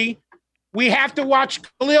unfortunately, we have to watch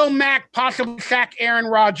Khalil Mack possibly sack Aaron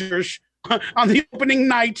Rodgers on the opening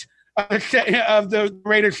night of the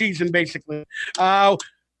Raiders season, basically.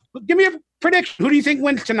 Give me a prediction. Who do you think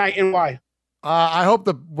wins tonight and why? I hope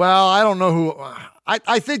I don't know who.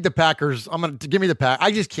 I think the Packers. Give me the Pack.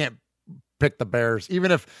 I just can't pick the Bears, even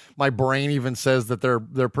if my brain even says that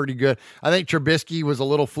they're pretty good. I think Trubisky was a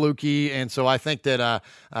little fluky, and so I think that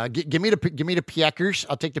give me the Packers.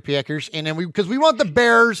 I'll take the Packers, and then because we want the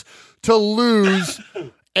Bears to lose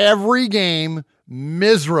every game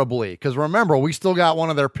miserably, because remember, we still got one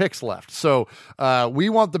of their picks left. So we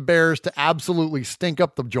want the Bears to absolutely stink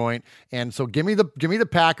up the joint. And so give me the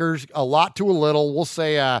Packers, a lot to a little. We'll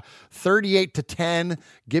say 38-10.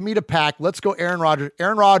 Give me the Pack. Let's go Aaron Rodgers.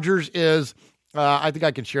 Aaron Rodgers is I think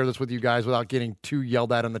I can share this with you guys without getting too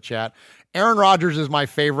yelled at in the chat. Aaron Rodgers is my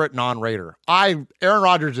favorite non-Raider. Aaron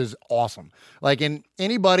Rodgers is awesome. Like, in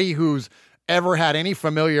anybody who's ever had any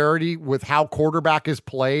familiarity with how quarterback is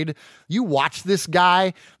played, you watch this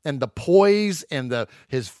guy and the poise and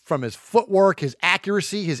his footwork, his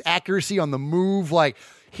accuracy on the move, like,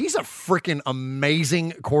 he's a freaking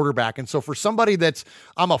amazing quarterback. And so for somebody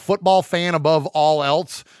I'm a football fan above all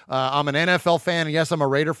else. I'm an NFL fan. And yes, I'm a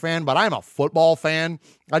Raider fan, but I'm a football fan.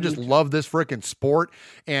 I just love this freaking sport.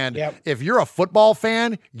 And if you're a football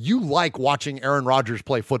fan, you like watching Aaron Rodgers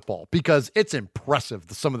play football because it's impressive,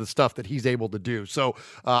 some of the stuff that he's able to do. So,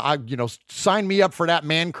 sign me up for that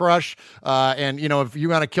man crush. And if you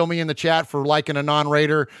want to kill me in the chat for liking a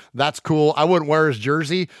non-Raider, that's cool. I wouldn't wear his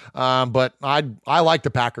jersey. But I like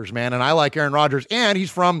the Packers, man. And I like Aaron Rodgers, and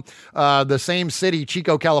he's from, the same city,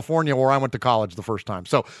 Chico, California, where I went to college the first time.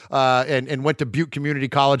 So, and went to Butte Community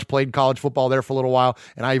College, played college football there for a little while.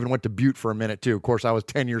 And I even went to Butte for a minute too. Of course, I was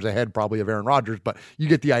 10 years ahead probably of Aaron Rodgers, but you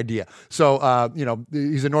get the idea. So,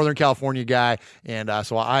 he's a Northern California guy. And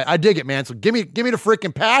so I dig it, man. So give me the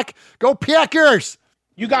freaking Pack. Go Packers.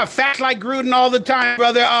 You got facts like Gruden all the time,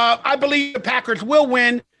 brother. I believe the Packers will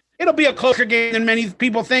win. It'll be a closer game than many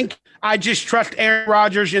people think. I just trust Aaron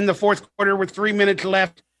Rodgers in the fourth quarter with 3 minutes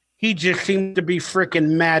left. He just seems to be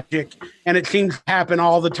freaking magic, and it seems to happen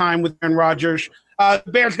all the time with Aaron Rodgers. The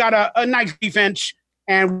Bears got a nice defense,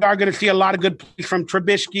 and we are going to see a lot of good plays from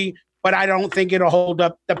Trubisky, but I don't think it'll hold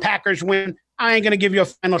up. The Packers win. I ain't going to give you a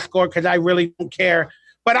final score because I really don't care.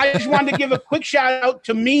 But I just wanted to give a quick shout out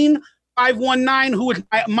to Mean519, who was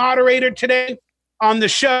my moderator today on the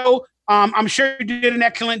show. I'm sure you did an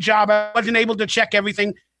excellent job. I wasn't able to check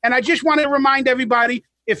everything. And I just want to remind everybody,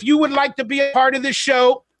 if you would like to be a part of this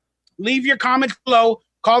show, leave your comments below,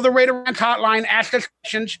 call the Raider Rant hotline, ask us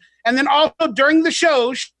questions. And then also during the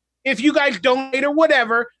shows, if you guys donate or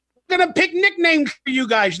whatever, we're going to pick nicknames for you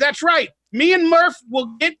guys. That's right. Me and Murph will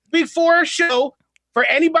get before a show for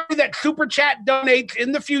anybody that Super Chat donates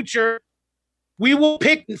in the future. We will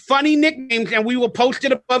pick funny nicknames and we will post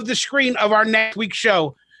it above the screen of our next week's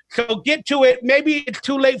show. So get to it. Maybe it's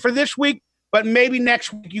too late for this week, but maybe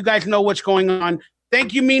next week you guys know what's going on.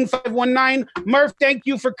 Thank you, Mean519. Murph, thank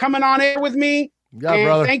you for coming on air with me. Yeah, and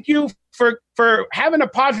brother. Thank you for having a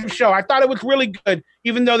positive show. I thought it was really good,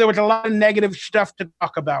 even though there was a lot of negative stuff to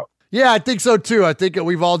talk about. Yeah, I think so too. I think that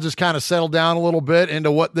we've all just kind of settled down a little bit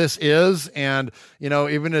into what this is. And,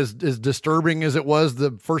 even as disturbing as it was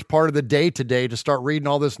the first part of the day today to start reading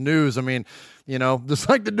all this news, I mean, just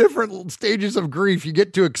like the different stages of grief, you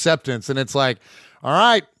get to acceptance and it's like, all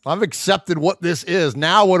right, I've accepted what this is.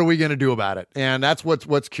 Now what are we going to do about it? And that's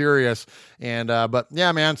what's curious. And but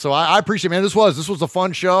yeah, man. So I appreciate, man. This was a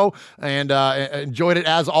fun show, and enjoyed it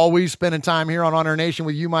as always, spending time here on Honor Nation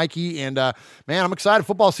with you, Mikey. And man, I'm excited.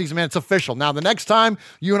 Football season, man. It's official. Now the next time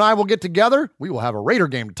you and I will get together, we will have a Raider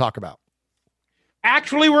game to talk about.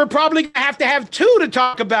 Actually, we're probably going to have two to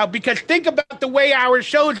talk about, because think about the way our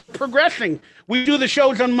show's progressing. We do the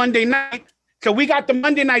shows on Monday night. So we got the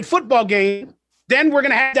Monday night football game. Then we're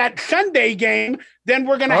going to have that Sunday game. Then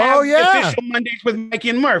we're going to have official Mondays with Mikey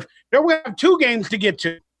and Murph. Then we're going to have 2 games to get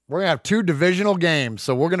to. We're going to have 2 divisional games.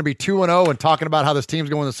 So we're going to be 2-0 and talking about how this team's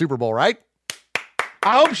going to win the Super Bowl, right?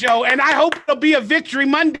 I hope so. And I hope it'll be a victory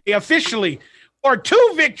Monday officially, or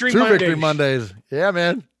 2 victory Mondays. 2 victory Mondays. Yeah,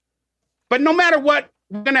 man. But no matter what,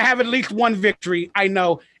 we're going to have at least 1 victory, I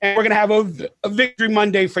know. And we're going to have a victory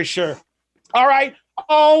Monday for sure. All right.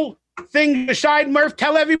 All things aside, Murph,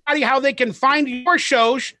 tell everybody how they can find your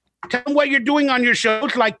shows. Tell them what you're doing on your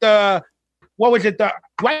shows, like why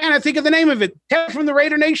can't I think of the name of it? Tales from the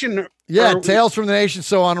Raider Nation. Yeah, Tales from the Nation.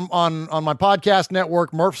 So on my podcast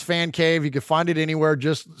network, Murph's Fan Cave, you can find it anywhere.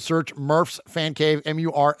 Just search Murph's Fan Cave,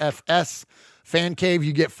 MURFS Fan Cave.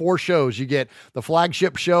 You get 4 shows. You get the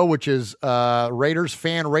flagship show, which is Raiders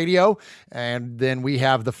Fan Radio, and then we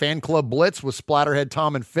have the Fan Club Blitz with Splatterhead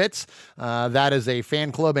Tom and Fitz. That is a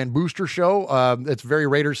fan club and booster show. It's very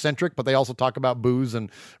Raiders centric, but they also talk about booze and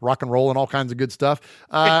rock and roll and all kinds of good stuff.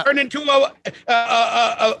 It turned into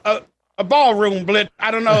a ballroom blitz.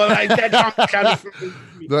 I don't know. Like that.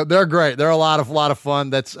 They're great. They're a lot of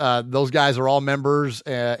fun. That's those guys are all members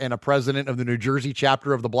and a president of the New Jersey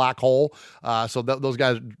chapter of the Black Hole. So those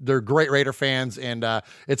guys, they're great Raider fans, and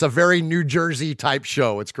it's a very New Jersey type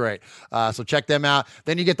show. It's great. So check them out.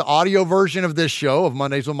 Then you get the audio version of this show of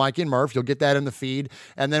Mondays with Mikey and Murph. You'll get that in the feed.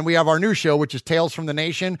 And then we have our new show, which is Tales from the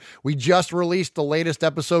Nation. We just released the latest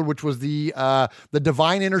episode, which was the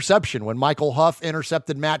divine interception, when Michael Huff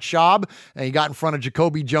intercepted Matt Schaub, and he got in front of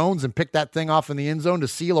Jacoby Jones and picked that thing off in the end zone to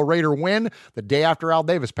seal a Raider win the day after Al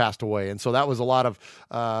Davis passed away. And so that was a lot of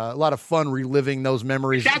fun reliving those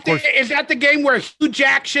memories. Is that the game where Hugh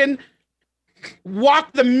Jackson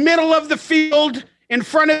walked the middle of the field in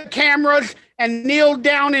front of the cameras and kneeled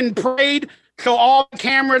down and prayed so all the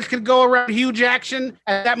cameras could go around Hugh Jackson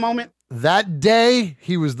at that moment? That day,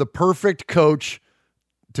 he was the perfect coach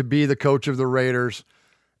to be the coach of the Raiders.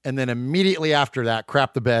 And then immediately after that,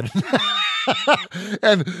 crap the bed.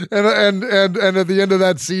 and at the end of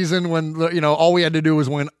that season, when all we had to do was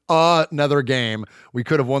win another game, we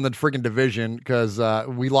could have won the freaking division, because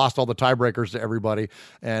we lost all the tiebreakers to everybody,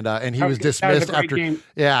 and he was dismissed after.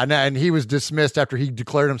 Yeah, and he was dismissed after he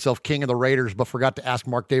declared himself king of the Raiders, but forgot to ask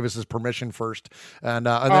Mark Davis's permission first.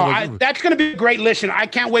 That's going to be a great listen. I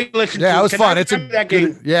can't wait to listen. Yeah, to it was fun. It's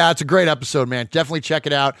a great episode, man. Definitely check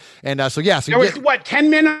it out. And there was 10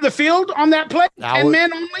 men on the field on that play. 10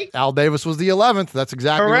 men only. Al Davis was the 11th. That's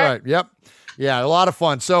exactly correct. Right. Yep. Yeah, a lot of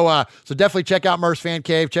fun. So definitely check out Murph's Fan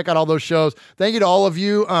Cave. Check out all those shows. Thank you to all of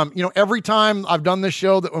you. Every time I've done this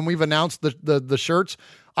show, that when we've announced the shirts,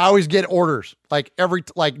 I always get orders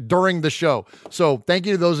during the show. So thank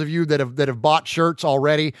you to those of you that have bought shirts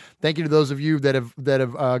already. Thank you to those of you that have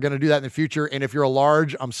going to do that in the future. And if you're a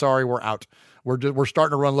large, I'm sorry, we're out. We're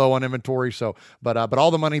starting to run low on inventory. So, but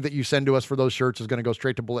all the money that you send to us for those shirts is going to go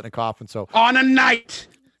straight to Biletnikoff. And so on a night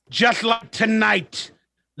just like tonight,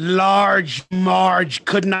 Large Marge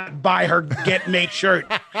could not buy her get-made shirt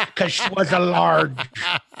because she was a large.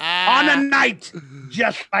 On a night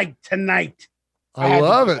just like tonight. I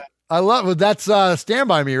love it. That's Stand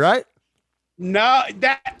By Me, right? No,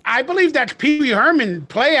 I believe that's Pee Wee Herman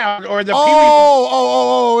play out, or the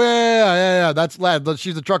yeah. That's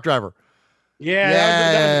she's a truck driver.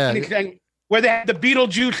 Yeah. Where they had the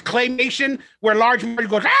Beetlejuice claymation where Large Marge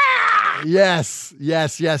goes, ah! Yes.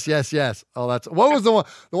 Oh, what was the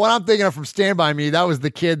one I'm thinking of from Stand By Me? That was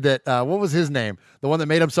the kid that, what was his name? The one that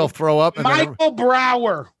made himself throw up? Michael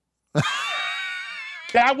Brower.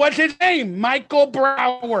 That was his name, Michael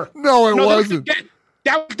Brower. No, it wasn't.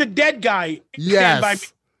 That was the dead guy. Yes. Stand By Me.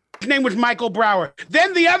 His name was Michael Brower.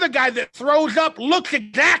 Then the other guy that throws up looks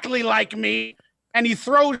exactly like me, and he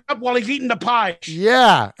throws up while he's eating the pie.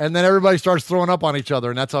 Yeah, and then everybody starts throwing up on each other,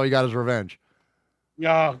 and that's how he got his revenge.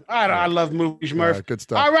 Oh, I love movies, Murph. Good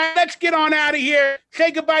stuff. All right, let's get on out of here.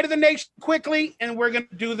 Say goodbye to the nation quickly, and we're going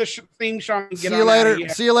to do the theme song. And See you later.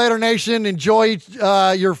 See you later, nation. Enjoy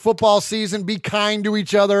your football season. Be kind to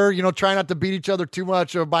each other. Try not to beat each other too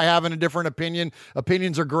much by having a different opinion.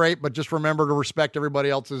 Opinions are great, but just remember to respect everybody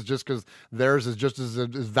else's just because theirs is just as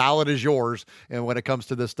valid as yours. And when it comes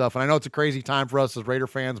to this stuff, and I know it's a crazy time for us as Raider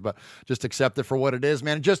fans, but just accept it for what it is,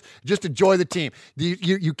 man. Just enjoy the team.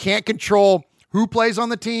 You can't control who plays on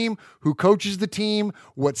the team, who coaches the team,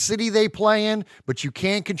 what city they play in, but you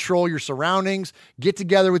can control your surroundings. Get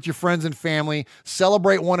together with your friends and family,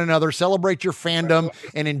 celebrate one another, celebrate your fandom,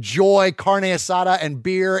 and enjoy carne asada and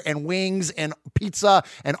beer and wings and pizza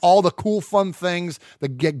and all the cool, fun things, the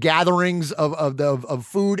gatherings of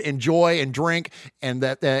food and joy and drink and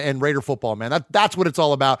Raider football, man. That's what it's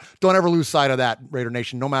all about. Don't ever lose sight of that, Raider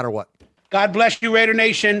Nation, no matter what. God bless you, Raider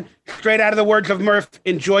Nation. Straight out of the words of Murph,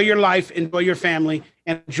 enjoy your life, enjoy your family,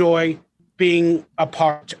 and enjoy being a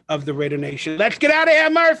part of the Raider Nation. Let's get out of here,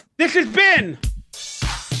 Murph. This has been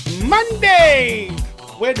Monday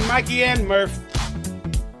with Mikey and Murph.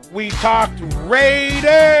 We talked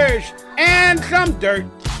Raiders and some dirt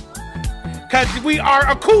because we are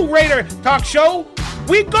a cool Raider talk show.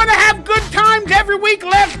 We're going to have good times every week.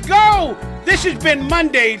 Let's go. This has been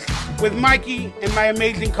Mondays with Mikey and my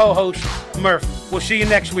amazing co-host, Murph. We'll see you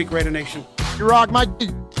next week, Raider Nation. You rock, Mikey.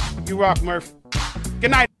 You rock, Murph. Good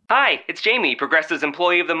night. Hi, it's Jamie, Progressive's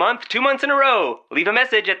Employee of the Month, 2 months in a row. Leave a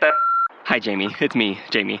message at the... Hi, Jamie. It's me,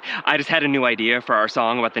 Jamie. I just had a new idea for our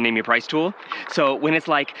song about the Name Your Price tool. So when it's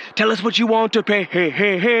like, tell us what you want to pay, hey,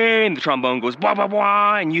 hey, hey, and the trombone goes, blah, blah,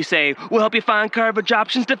 blah, and you say, we'll help you find coverage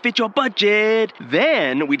options to fit your budget.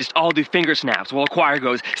 Then we just all do finger snaps while a choir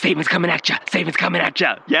goes, savings coming at ya, savings coming at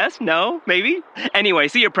ya. Yes? No? Maybe? Anyway,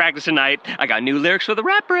 see you at practice tonight. I got new lyrics for the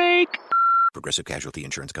rap break. Progressive Casualty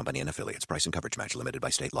Insurance Company and Affiliates. Price and coverage match limited by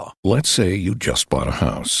state law. Let's say you just bought a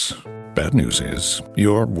house. Bad news is,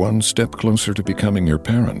 you're one step closer to becoming your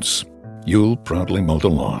parents. You'll proudly mow the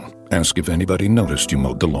lawn. Ask if anybody noticed you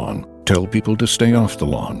mowed the lawn. Tell people to stay off the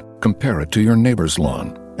lawn. Compare it to your neighbor's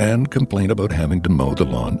lawn. And complain about having to mow the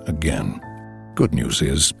lawn again. Good news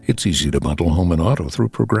is, it's easy to bundle home and auto through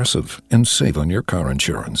Progressive and save on your car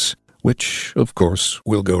insurance. Which, of course,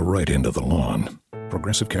 will go right into the lawn.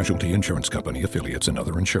 Progressive Casualty Insurance Company, Affiliates, and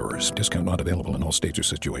other insurers. Discount not available in all states or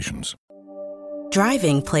situations.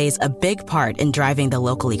 Driving plays a big part in driving the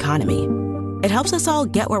local economy. It helps us all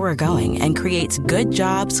get where we're going and creates good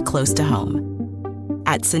jobs close to home.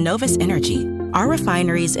 At Synovus Energy, our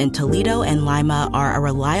refineries in Toledo and Lima are a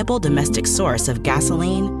reliable domestic source of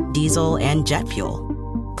gasoline, diesel, and jet fuel.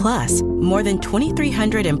 Plus, more than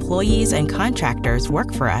 2,300 employees and contractors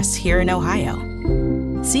work for us here in Ohio.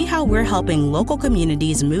 See how we're helping local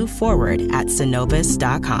communities move forward at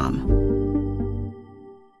Synovus.com.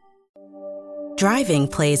 Driving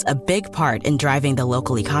plays a big part in driving the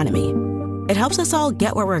local economy. It helps us all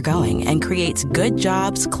get where we're going and creates good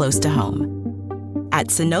jobs close to home. At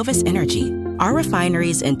Synovus Energy, our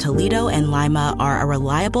refineries in Toledo and Lima are a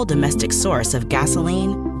reliable domestic source of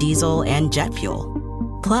gasoline, diesel, and jet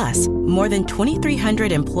fuel. Plus, more than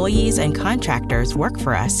 2,300 employees and contractors work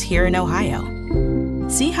for us here in Ohio.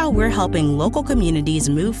 See how we're helping local communities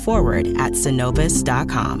move forward at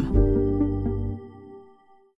Synovus.com.